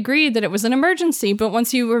everybody agreed that it was an emergency. But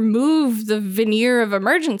once you remove the veneer of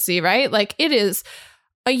emergency, right, like it is,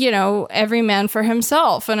 you know, every man for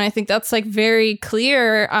himself. And I think that's like very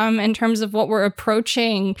clear in terms of what we're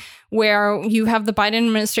approaching, where you have the Biden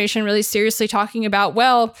administration really seriously talking about,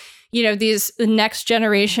 well, these next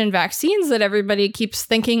generation vaccines that everybody keeps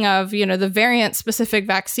thinking of, the variant specific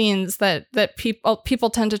vaccines that people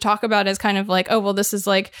tend to talk about as kind of like, oh, well, this is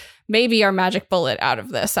like maybe our magic bullet out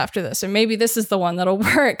of this after this, or maybe this is the one that'll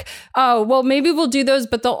work. Oh, well, maybe we'll do those,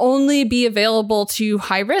 but they'll only be available to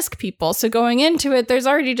high risk people. So going into it, there's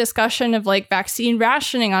already discussion of like vaccine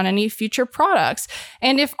rationing on any future products.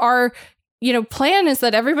 And if our plan is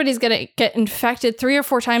that everybody's going to get infected 3 or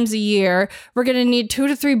 4 times a year. We're going to need 2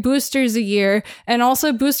 to 3 boosters a year. And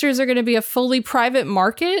also boosters are going to be a fully private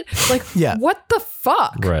market. Like, what the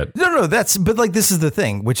fuck? Right. No, but like, this is the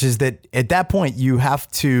thing, which is that at that point, you have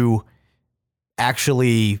to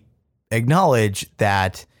actually acknowledge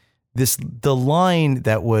that the line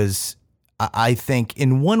that was, I think,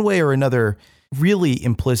 in one way or another, really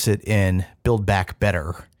implicit in Build Back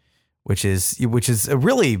Better, which is a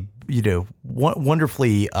really,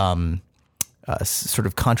 wonderfully sort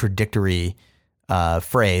of contradictory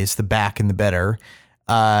phrase, the back and the better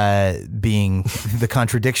being the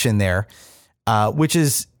contradiction there, which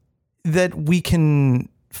is that we can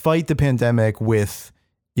fight the pandemic with,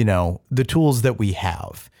 the tools that we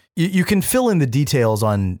have. You can fill in the details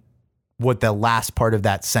on what the last part of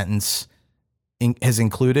that sentence has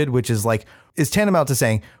included, which is tantamount to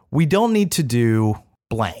saying we don't need to do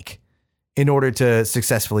blank in order to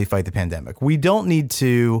successfully fight the pandemic. We don't need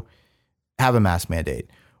to have a mask mandate.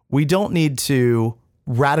 We don't need to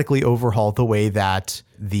radically overhaul the way that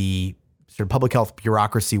the sort of public health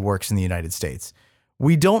bureaucracy works in the United States.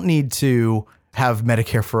 We don't need to have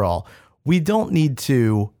Medicare for all. We don't need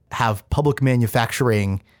to have public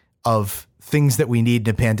manufacturing of things that we need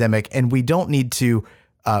in a pandemic. And we don't need to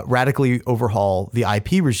radically overhaul the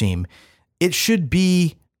IP regime. It should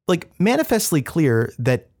be like manifestly clear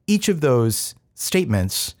that each of those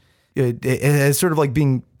statements is sort of like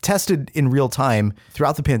being tested in real time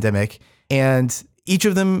throughout the pandemic, and each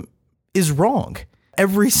of them is wrong.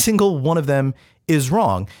 Every single one of them is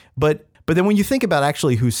wrong. But then when you think about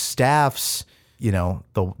actually who staffs, the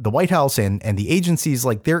White House and the agencies,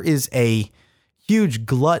 like there is a huge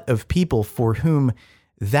glut of people for whom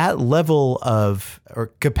that level of or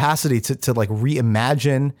capacity to like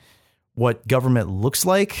reimagine what government looks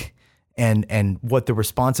like and what the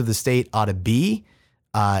response of the state ought to be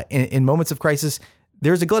in moments of crisis.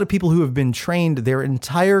 There's a glut of people who have been trained their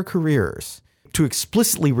entire careers to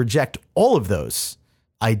explicitly reject all of those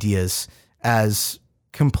ideas as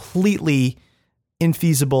completely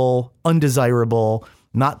infeasible, undesirable,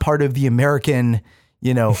 not part of the American,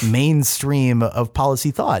 mainstream of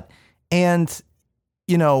policy thought. And,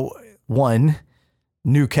 one,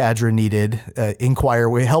 new cadre needed,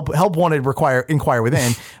 help wanted, inquire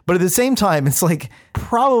within. But at the same time, it's like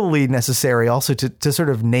probably necessary also to sort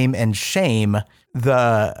of name and shame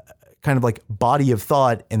the kind of like body of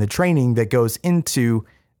thought and the training that goes into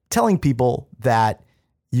telling people that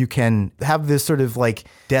you can have this sort of like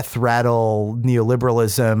death rattle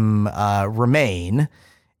neoliberalism remain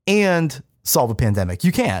and solve a pandemic.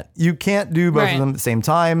 You can't do both of them at the same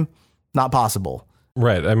time. Not possible.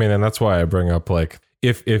 Right. I mean, and that's why I bring up like,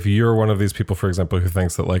 if you're one of these people, for example, who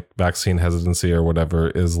thinks that like vaccine hesitancy or whatever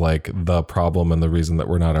is like the problem and the reason that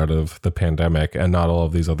we're not out of the pandemic and not all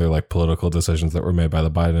of these other like political decisions that were made by the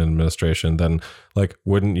Biden administration, then like,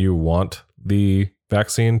 wouldn't you want the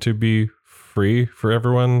vaccine to be free for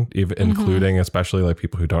everyone, even including especially like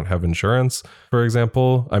people who don't have insurance, for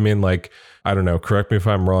example? I mean, like, I don't know, correct me if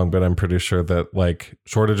I'm wrong, but I'm pretty sure that like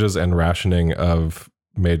shortages and rationing of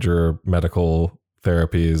major medical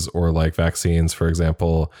therapies or like vaccines, for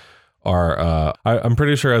example, are I'm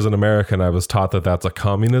pretty sure as an American I was taught that that's a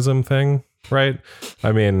communism thing, right?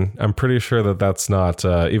 I mean, I'm pretty sure that that's not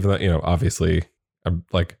even though, obviously I'm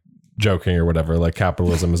like joking or whatever, like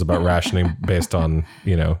capitalism is about rationing based on,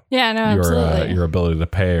 your ability to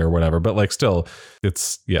pay or whatever. But like still,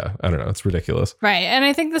 it's, I don't know, it's ridiculous. Right. And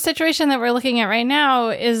I think the situation that we're looking at right now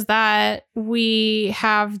is that we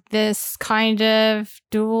have this kind of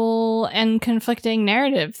dual and conflicting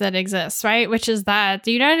narrative that exists, right? Which is that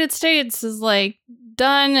the United States is like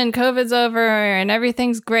done and COVID's over and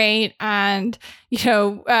everything's great. And,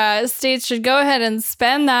 states should go ahead and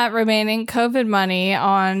spend that remaining COVID money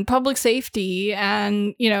on public safety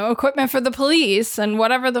and, equipment for the police and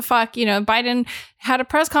whatever the fuck. Biden had a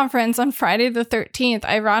press conference on Friday the 13th,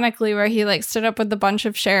 ironically, where he like stood up with a bunch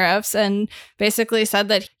of sheriffs and basically said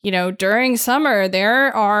that, during summer,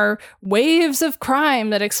 there are waves of crime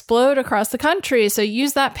that explode across the country. So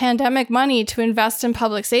use that pandemic money to invest in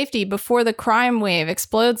public safety before the crime wave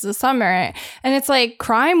explodes this summer. And it's like,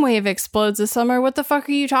 crime wave explodes this summer. What the fuck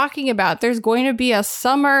are you talking about? There's going to be a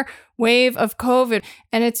summer wave of COVID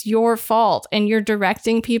and it's your fault. And you're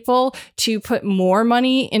directing people to put more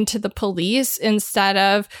money into the police instead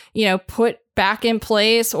of, put back in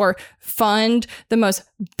place or fund the most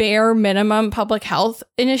bare minimum public health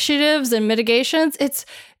initiatives and mitigations. It's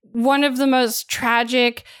one of the most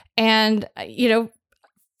tragic and,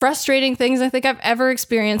 frustrating things I think I've ever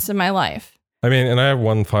experienced in my life. I mean, and I have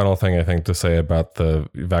one final thing I think to say about the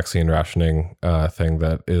vaccine rationing thing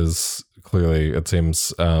that is clearly, it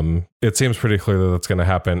seems pretty clear that that's going to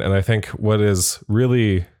happen. And I think what is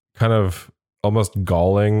really kind of almost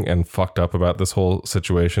galling and fucked up about this whole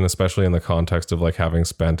situation, especially in the context of like having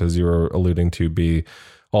spent, as you were alluding to, be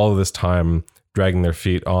all of this time dragging their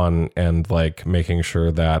feet on and like making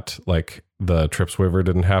sure that like the TRIPS waiver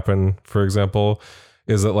didn't happen, for example,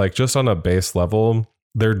 is that like just on a base level,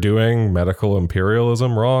 they're doing medical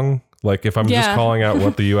imperialism wrong. Like if I'm just calling out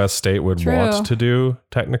what the US state would want to do,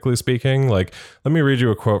 technically speaking, like let me read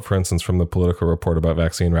you a quote, for instance, from the Politico report about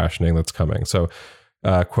vaccine rationing that's coming. So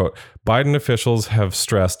quote, Biden officials have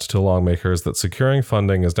stressed to lawmakers that securing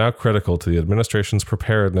funding is now critical to the administration's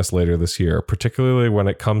preparedness later this year, particularly when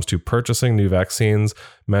it comes to purchasing new vaccines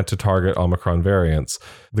meant to target Omicron variants.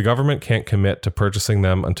 The government can't commit to purchasing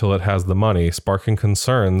them until it has the money, sparking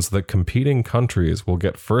concerns that competing countries will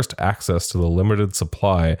get first access to the limited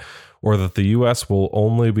supply, or that the U.S. will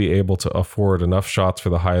only be able to afford enough shots for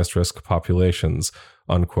the highest risk populations,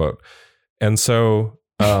 unquote. And so...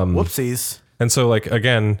 whoopsies. And so, like,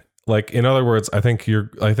 again, like, in other words, I think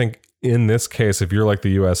in this case, if you're like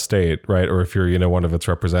the U.S. state, right, or if you're, one of its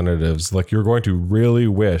representatives, like, you're going to really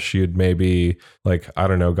wish you'd maybe, like, I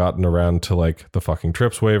don't know, gotten around to, like, the fucking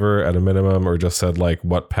TRIPS waiver at a minimum, or just said, like,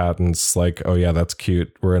 what patents, like, oh, yeah, that's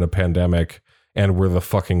cute. We're in a pandemic and we're the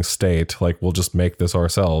fucking state. Like, we'll just make this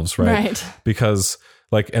ourselves, right? Because,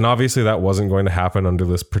 like, and obviously that wasn't going to happen under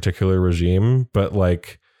this particular regime, but,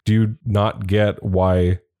 like, do you not get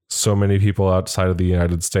why so many people outside of the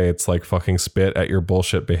United States like fucking spit at your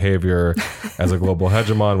bullshit behavior as a global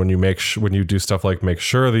hegemon when you do stuff like make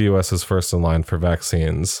sure the US is first in line for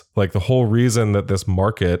vaccines? Like the whole reason that this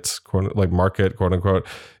market quote unquote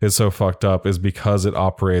is so fucked up is because it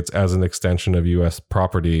operates as an extension of US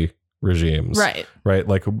property regimes. Right.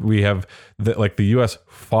 Like we have the US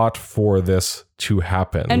fought for this to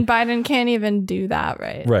happen. And Biden can't even do that,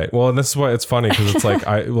 right? Right. Well, and this is why it's funny, because it's like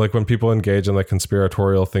like when people engage in like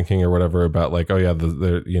conspiratorial thinking or whatever about like, oh yeah,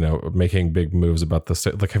 they're making big moves about the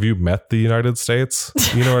state. Like, have you met the United States?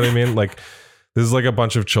 You know what I mean? Like, this is like a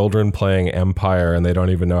bunch of children playing Empire and they don't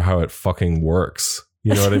even know how it fucking works.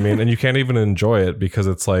 You know what I mean? And you can't even enjoy it because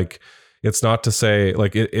it's like, it's not to say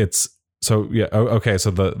like it's so yeah. Okay.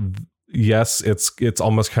 So yes, it's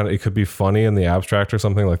almost kind of, it could be funny in the abstract or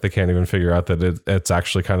something. Like they can't even figure out that it's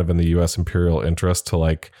actually kind of in the US imperial interest to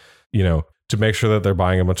like, to make sure that they're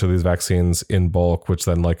buying a bunch of these vaccines in bulk, which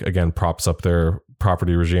then like, again, props up their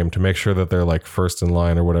property regime, to make sure that they're like first in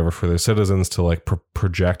line or whatever for their citizens, to like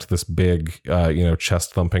project this big,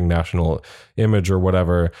 chest thumping national image or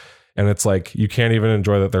whatever. And it's like, you can't even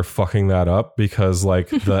enjoy that they're fucking that up, because like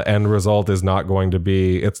the end result is not going to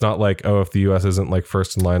be, it's not like, oh, if the US isn't like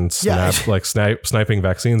first in line sniping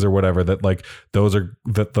vaccines or whatever, that like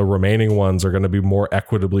that the remaining ones are going to be more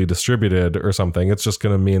equitably distributed or something. It's just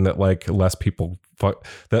going to mean that like less people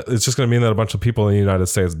that it's just going to mean that a bunch of people in the United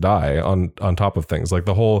States die on top of things. Like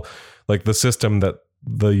the whole, like the system that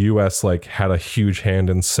the US like had a huge hand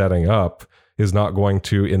in setting up is not going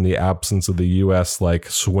to, in the absence of the US like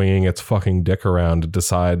swinging its fucking dick around,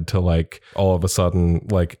 decide to like all of a sudden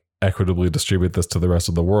like equitably distribute this to the rest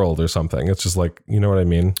of the world or something. It's just like, you know what I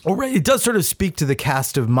mean? Well, right. It does sort of speak to the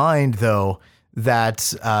cast of mind, though,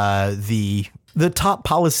 that the top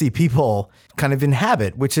policy people kind of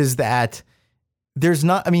inhabit, which is that there's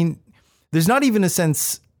not even a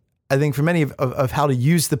sense, I think, for many of how to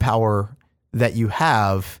use the power that you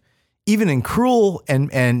have, even in cruel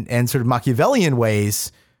and sort of Machiavellian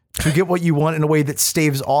ways, to get what you want in a way that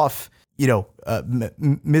staves off,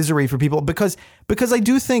 misery for people. Because I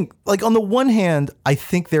do think, like, on the one hand, I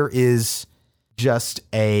think there is just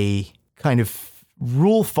a kind of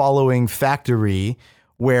rule following factory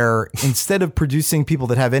where instead of producing people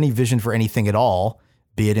that have any vision for anything at all,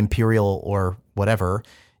 be it imperial or whatever,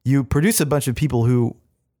 you produce a bunch of people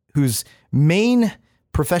whose main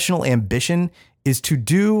professional ambition is to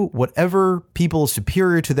do whatever people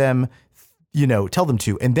superior to them, tell them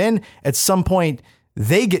to. And then at some point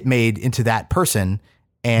they get made into that person,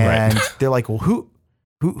 and they're like, well,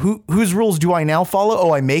 whose rules do I now follow?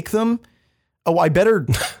 Oh, I make them. Oh, I better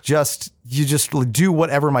just do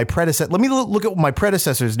whatever my predecessor. Let me look at my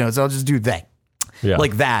predecessor's notes. I'll just do that. Yeah.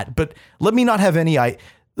 Like that. But let me not have any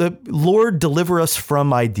the Lord deliver us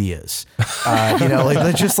from ideas.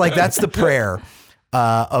 That's the prayer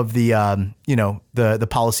of the the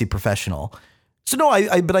policy professional. So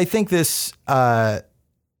no, but I think this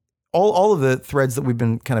all of the threads that we've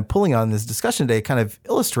been kind of pulling on this discussion today kind of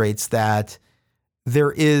illustrates that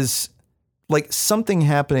there is like something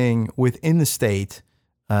happening within the state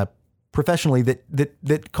professionally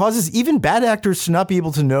that causes even bad actors to not be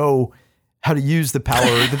able to know how to use the power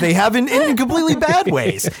that they have in completely bad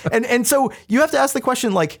ways. And so you have to ask the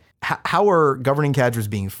question, like, how are governing cadres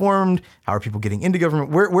being formed? How are people getting into government?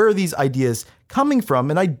 Where are these ideas coming from?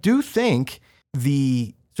 And I do think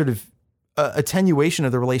the sort of attenuation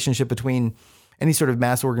of the relationship between any sort of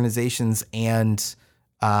mass organizations and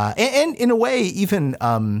in a way, even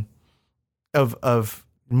of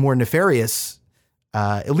more nefarious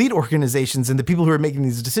elite organizations and the people who are making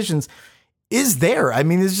these decisions is there. I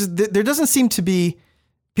mean, it's just, there doesn't seem to be,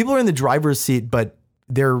 people are in the driver's seat, but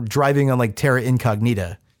they're driving on like terra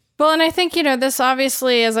incognita. Well, and I think, this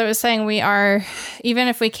obviously, as I was saying, we are, even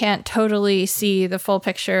if we can't totally see the full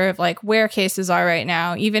picture of like where cases are right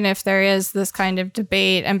now, even if there is this kind of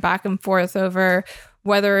debate and back and forth over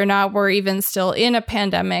whether or not we're even still in a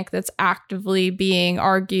pandemic that's actively being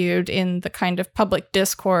argued in the kind of public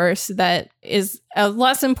discourse, that is a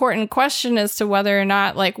less important question as to whether or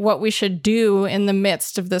not like what we should do in the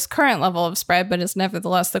midst of this current level of spread, but it's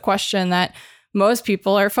nevertheless the question that most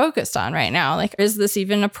people are focused on right now. Like, is this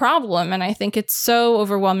even a problem? And I think it's so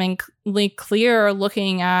overwhelmingly clear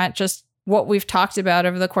looking at just what we've talked about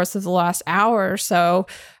over the course of the last hour or so.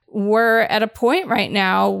 We're at a point right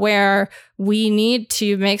now where we need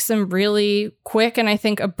to make some really quick and I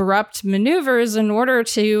think abrupt maneuvers in order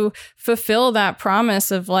to fulfill that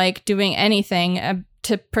promise of like doing anything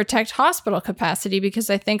to protect hospital capacity, because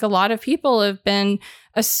I think a lot of people have been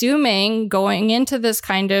assuming going into this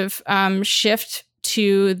kind of shift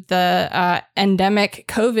to the endemic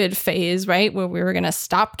COVID phase, right, where we were going to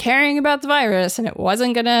stop caring about the virus and it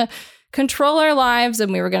wasn't going to control our lives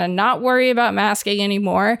and we were going to not worry about masking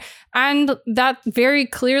anymore. And that very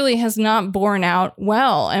clearly has not borne out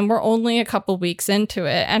well. And we're only a couple weeks into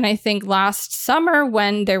it. And I think last summer,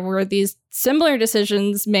 when there were these similar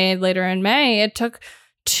decisions made later in May, it took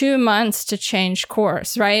 2 months to change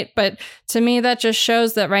course, right? But to me, that just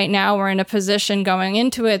shows that right now we're in a position going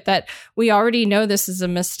into it that we already know this is a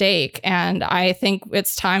mistake. And I think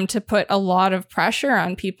it's time to put a lot of pressure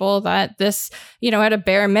on people that this, at a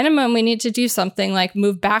bare minimum, we need to do something like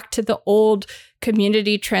move back to the old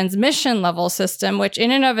community transmission level system, which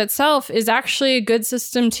in and of itself is actually a good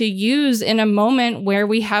system to use in a moment where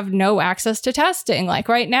we have no access to testing, like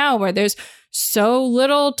right now, where there's so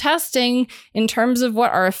little testing in terms of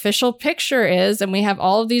what our official picture is, and we have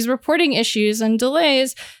all of these reporting issues and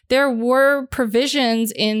delays. There were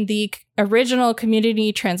provisions in the original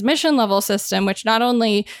community transmission level system, which not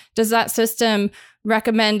only does that system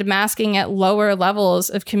recommend masking at lower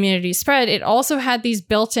levels of community spread, it also had these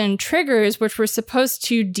built-in triggers which were supposed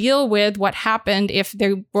to deal with what happened if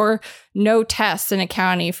there were no tests in a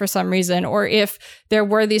county for some reason, or if there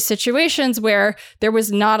were these situations where there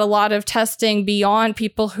was not a lot of testing beyond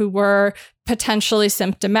people who were potentially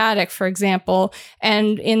symptomatic, for example.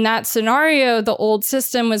 And in that scenario, the old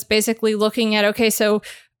system was basically looking at, okay, so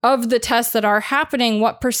of the tests that are happening,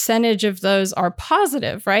 what percentage of those are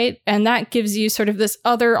positive, right? And that gives you sort of this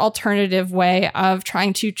other alternative way of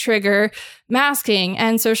trying to trigger masking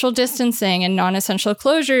and social distancing and non-essential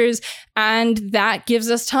closures. And that gives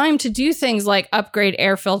us time to do things like upgrade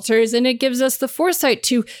air filters. And it gives us the foresight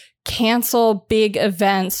to cancel big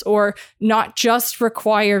events, or not just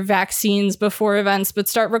require vaccines before events, but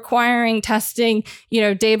start requiring testing,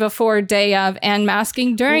 day before, day of, and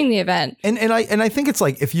masking during the event. And I think it's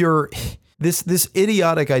like, if you're this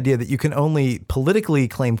idiotic idea that you can only politically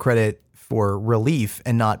claim credit for relief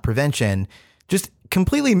and not prevention, just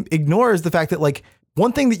completely ignores the fact that like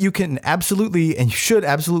one thing that you can absolutely and you should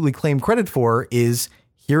absolutely claim credit for is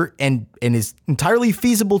here and is entirely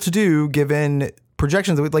feasible to do given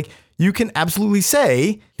projections. Like, you can absolutely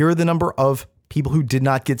say, here are the number of people who did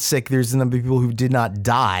not get sick. There's the number of people who did not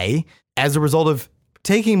die as a result of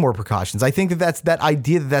taking more precautions. I think that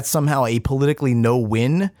idea that that's somehow a politically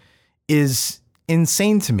no-win is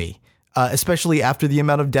insane to me, especially after the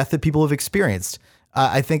amount of death that people have experienced.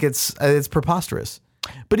 I think it's preposterous.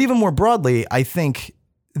 But even more broadly, I think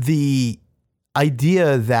the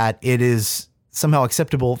idea that it is somehow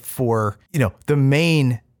acceptable for, the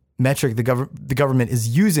main metric the government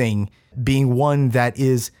is using being one that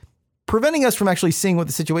is preventing us from actually seeing what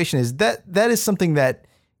the situation is, that is something that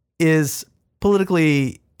is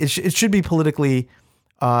politically, it should be politically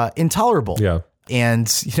intolerable. Yeah. And,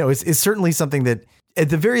 it's certainly something that at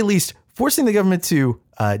the very least, forcing the government to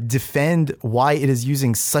defend why it is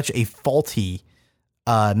using such a faulty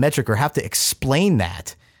metric or have to explain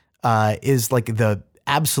that is like the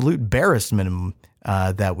absolute barest minimum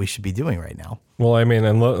that we should be doing right now. Well, I mean,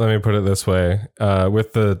 and let me put it this way: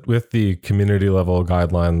 with the community level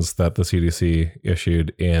guidelines that the CDC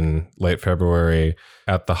issued in late February,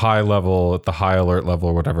 at the high level, at the high alert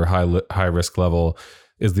level, whatever high risk level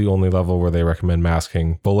is the only level where they recommend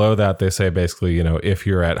masking. Below that, they say basically, if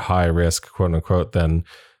you're at high risk, quote unquote, then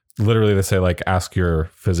literally they say like ask your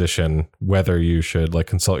physician whether you should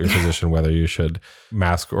consult your physician whether you should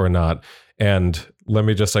mask or not. And let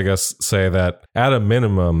me just, I guess, say that at a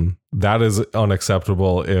minimum, that is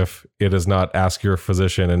unacceptable if it is not ask your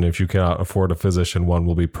physician. And if you cannot afford a physician, one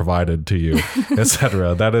will be provided to you,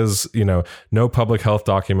 etc. That is, no public health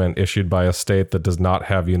document issued by a state that does not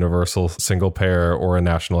have universal single payer or a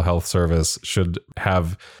national health service should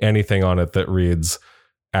have anything on it that reads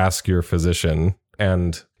ask your physician.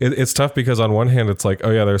 And it's tough because on one hand, it's like,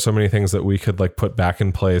 oh yeah, there's so many things that we could put back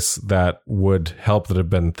in place that would help that have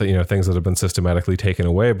been, things that have been systematically taken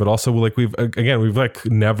away. But also we've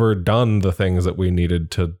never done the things that we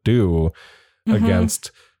needed to do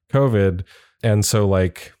against COVID. And so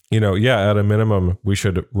at a minimum, we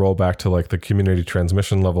should roll back to the community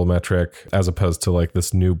transmission level metric as opposed to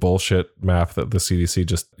this new bullshit math that the CDC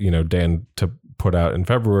just, deigned to put out in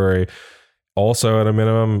February. Also, at a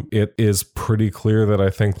minimum, it is pretty clear that I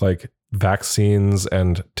think vaccines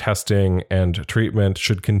and testing and treatment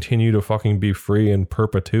should continue to fucking be free in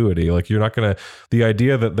perpetuity. You're not going to, the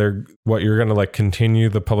idea that you're going to continue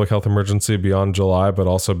the public health emergency beyond July, but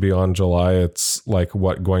also beyond July, it's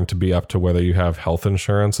going to be up to whether you have health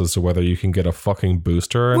insurance as to whether you can get a fucking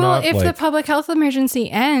booster or not. Well, if the public health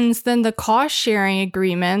emergency ends, then the cost sharing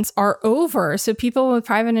agreements are over. So people with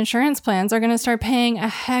private insurance plans are going to start paying a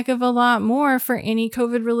heck of a lot more for any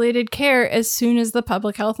COVID related care as soon as the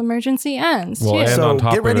public health emergency ends. Well, so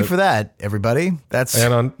get ready for that, everybody.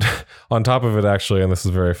 And on top of it, actually, and this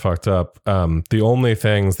is very fucked up, the only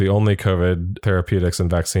COVID therapeutics and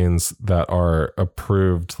vaccines that are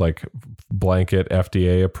approved, blanket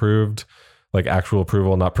FDA approved, actual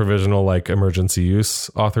approval, not provisional, emergency use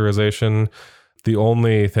authorization. The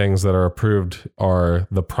only things that are approved are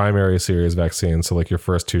the primary series vaccines. So your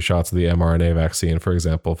first 2 shots of the mRNA vaccine, for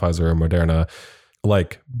example, Pfizer or Moderna.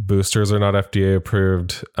 Boosters are not FDA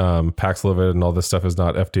approved. Paxlovid and all this stuff is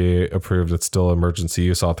not FDA approved. It's still emergency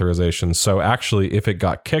use authorization. So actually, if it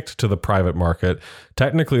got kicked to the private market,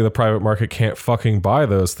 technically the private market can't fucking buy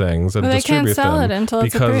those things and distribute them. They can't sell it until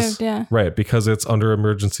it's approved, yeah. Right, because it's under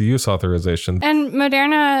emergency use authorization. And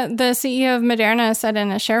Moderna, the CEO of Moderna said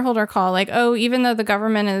in a shareholder call, even though the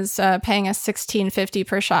government is paying us $16.50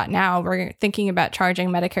 per shot now, we're thinking about charging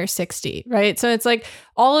Medicare $60, right? So it's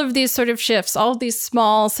all of these sort of shifts, all of these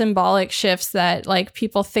small symbolic shifts that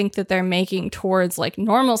people think that they're making towards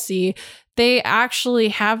normalcy, they actually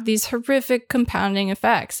have these horrific compounding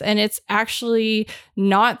effects. And it's actually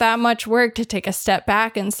not that much work to take a step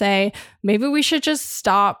back and say, maybe we should just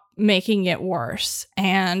stop making it worse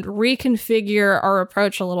and reconfigure our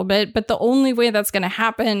approach a little bit. But the only way that's going to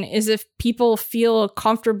happen is if people feel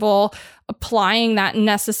comfortable applying that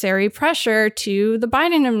necessary pressure to the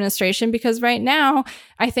Biden administration, because right now,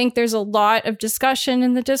 I think there's a lot of discussion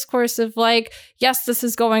in the discourse of yes, this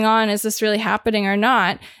is going on. Is this really happening or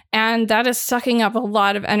not? And that is sucking up a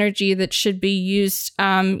lot of energy that should be used,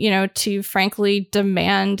 to frankly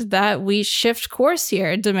demand that we shift course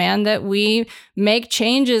here, demand that we make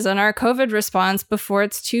changes in our COVID response before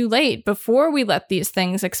it's too late, before we let these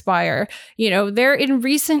things expire. There in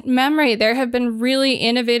recent memory, there have been really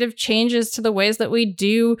innovative changes to the ways that we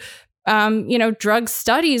do drug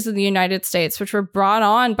studies in the United States, which were brought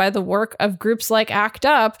on by the work of groups like ACT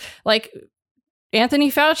UP.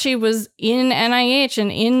 Anthony Fauci was in NIH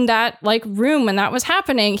and in that room when that was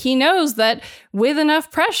happening. He knows that with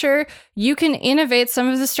enough pressure, you can innovate some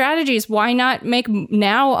of the strategies. Why not make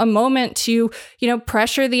now a moment to,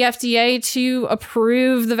 pressure the FDA to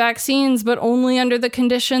approve the vaccines, but only under the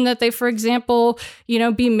condition that they, for example,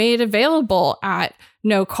 be made available at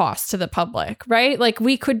no cost to the public, right?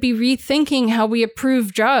 We could be rethinking how we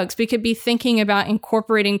approve drugs. We could be thinking about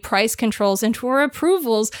incorporating price controls into our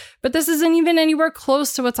approvals, but this isn't even anywhere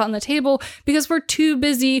close to what's on the table because we're too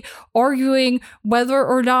busy arguing whether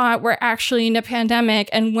or not we're actually in a pandemic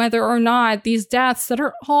and whether or not these deaths that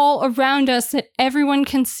are all around us that everyone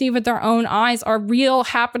can see with their own eyes are real,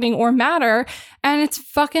 happening, or matter. And it's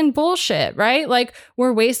fucking bullshit, right?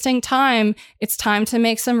 We're wasting time. It's time to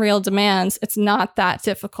make some real demands. It's not that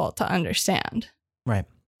difficult to understand. Right.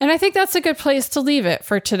 And I think that's a good place to leave it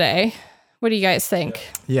for today. What do you guys think?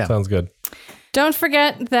 Yeah. Sounds good. Don't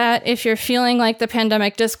forget that if you're feeling like the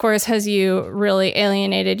pandemic discourse has you really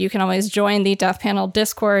alienated, you can always join the Death Panel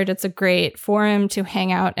Discord. It's a great forum to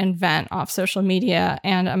hang out and vent off social media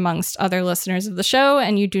and amongst other listeners of the show,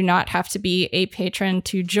 and you do not have to be a patron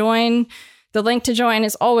to join. The link to join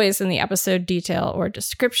is always in the episode detail or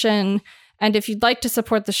description. And if you'd like to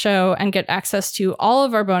support the show and get access to all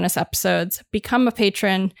of our bonus episodes, become a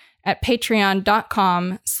patron at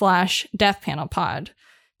patreon.com/deathpanelpod.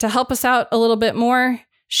 To help us out a little bit more,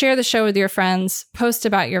 share the show with your friends, post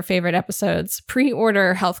about your favorite episodes,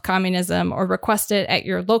 pre-order Health Communism, or request it at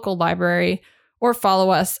your local library, or follow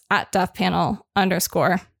us at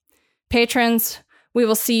deathpanel_. Patrons, we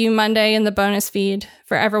will see you Monday in the bonus feed.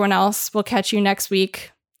 For everyone else, we'll catch you next week.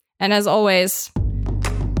 And as always,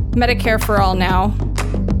 Medicare for all now.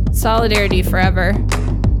 Solidarity forever.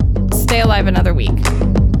 Stay alive another week.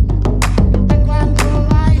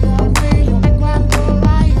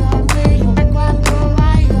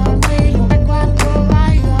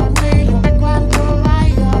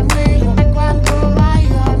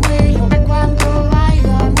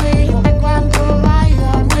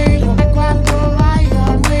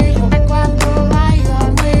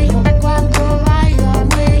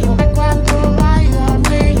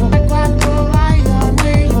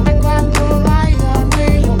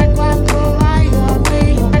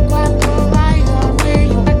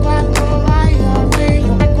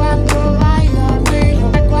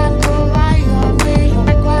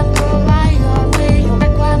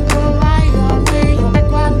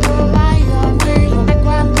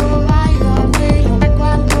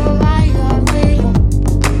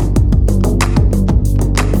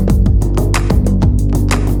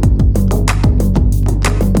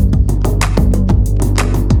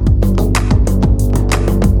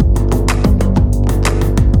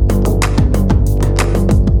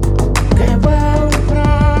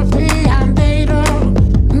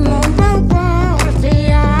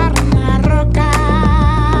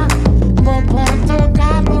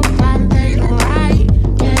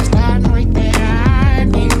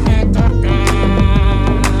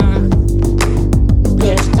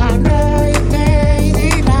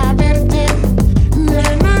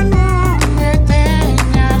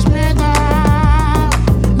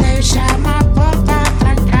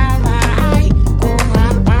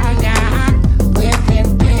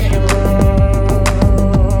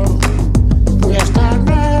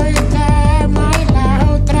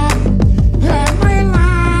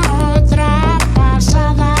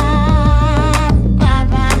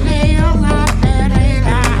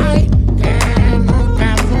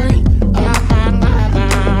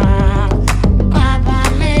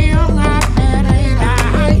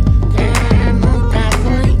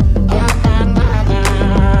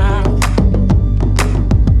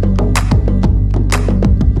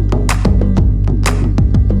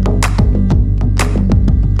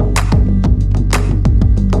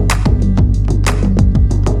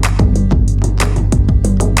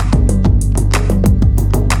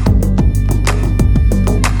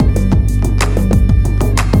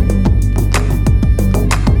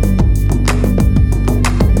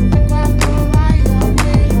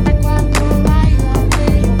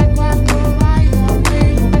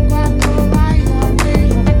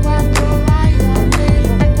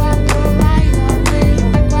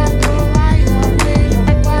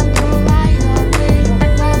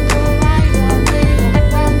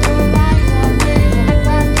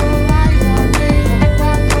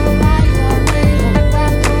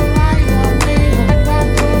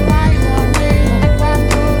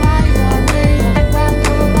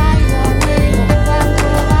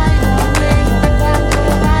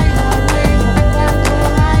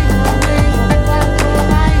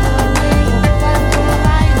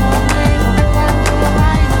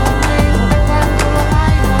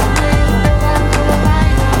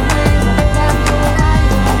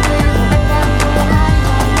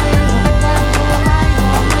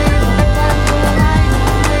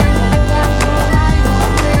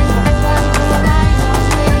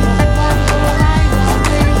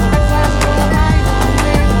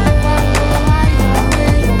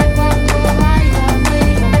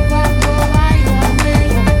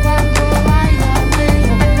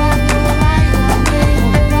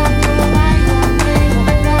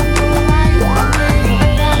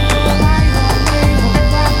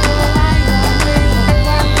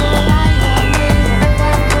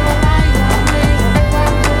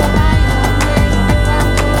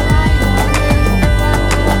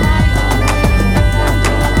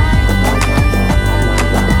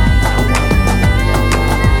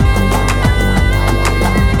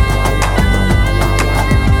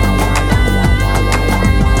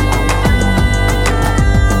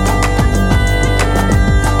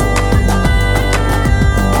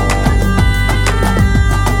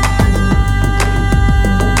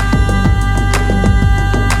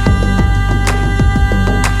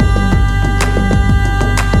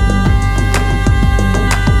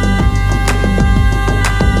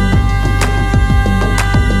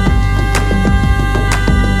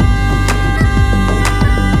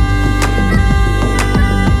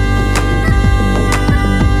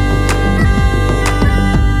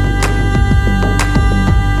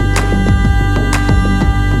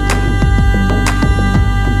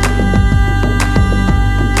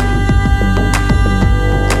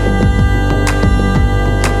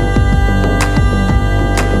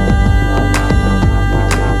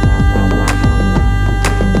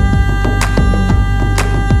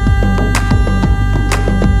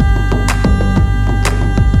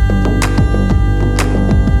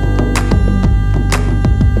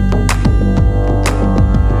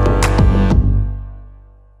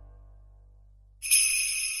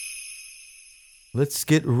 Let's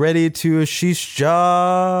get ready to Ashish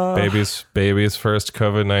Jha. Baby's first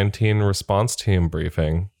COVID-19 response team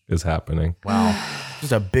briefing is happening. Wow.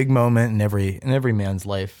 Just a big moment in every man's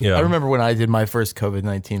life. Yeah. I remember when I did my first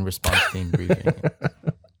COVID-19 response team briefing.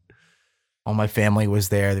 All my family was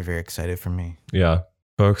there. They're very excited for me. Yeah.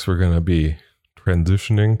 Folks, we're going to be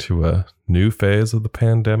transitioning to a new phase of the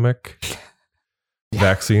pandemic.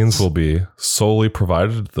 Vaccines will be solely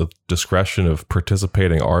provided at the discretion of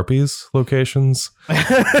participating Arby's locations.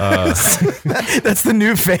 That's the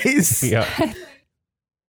new phase. Yeah.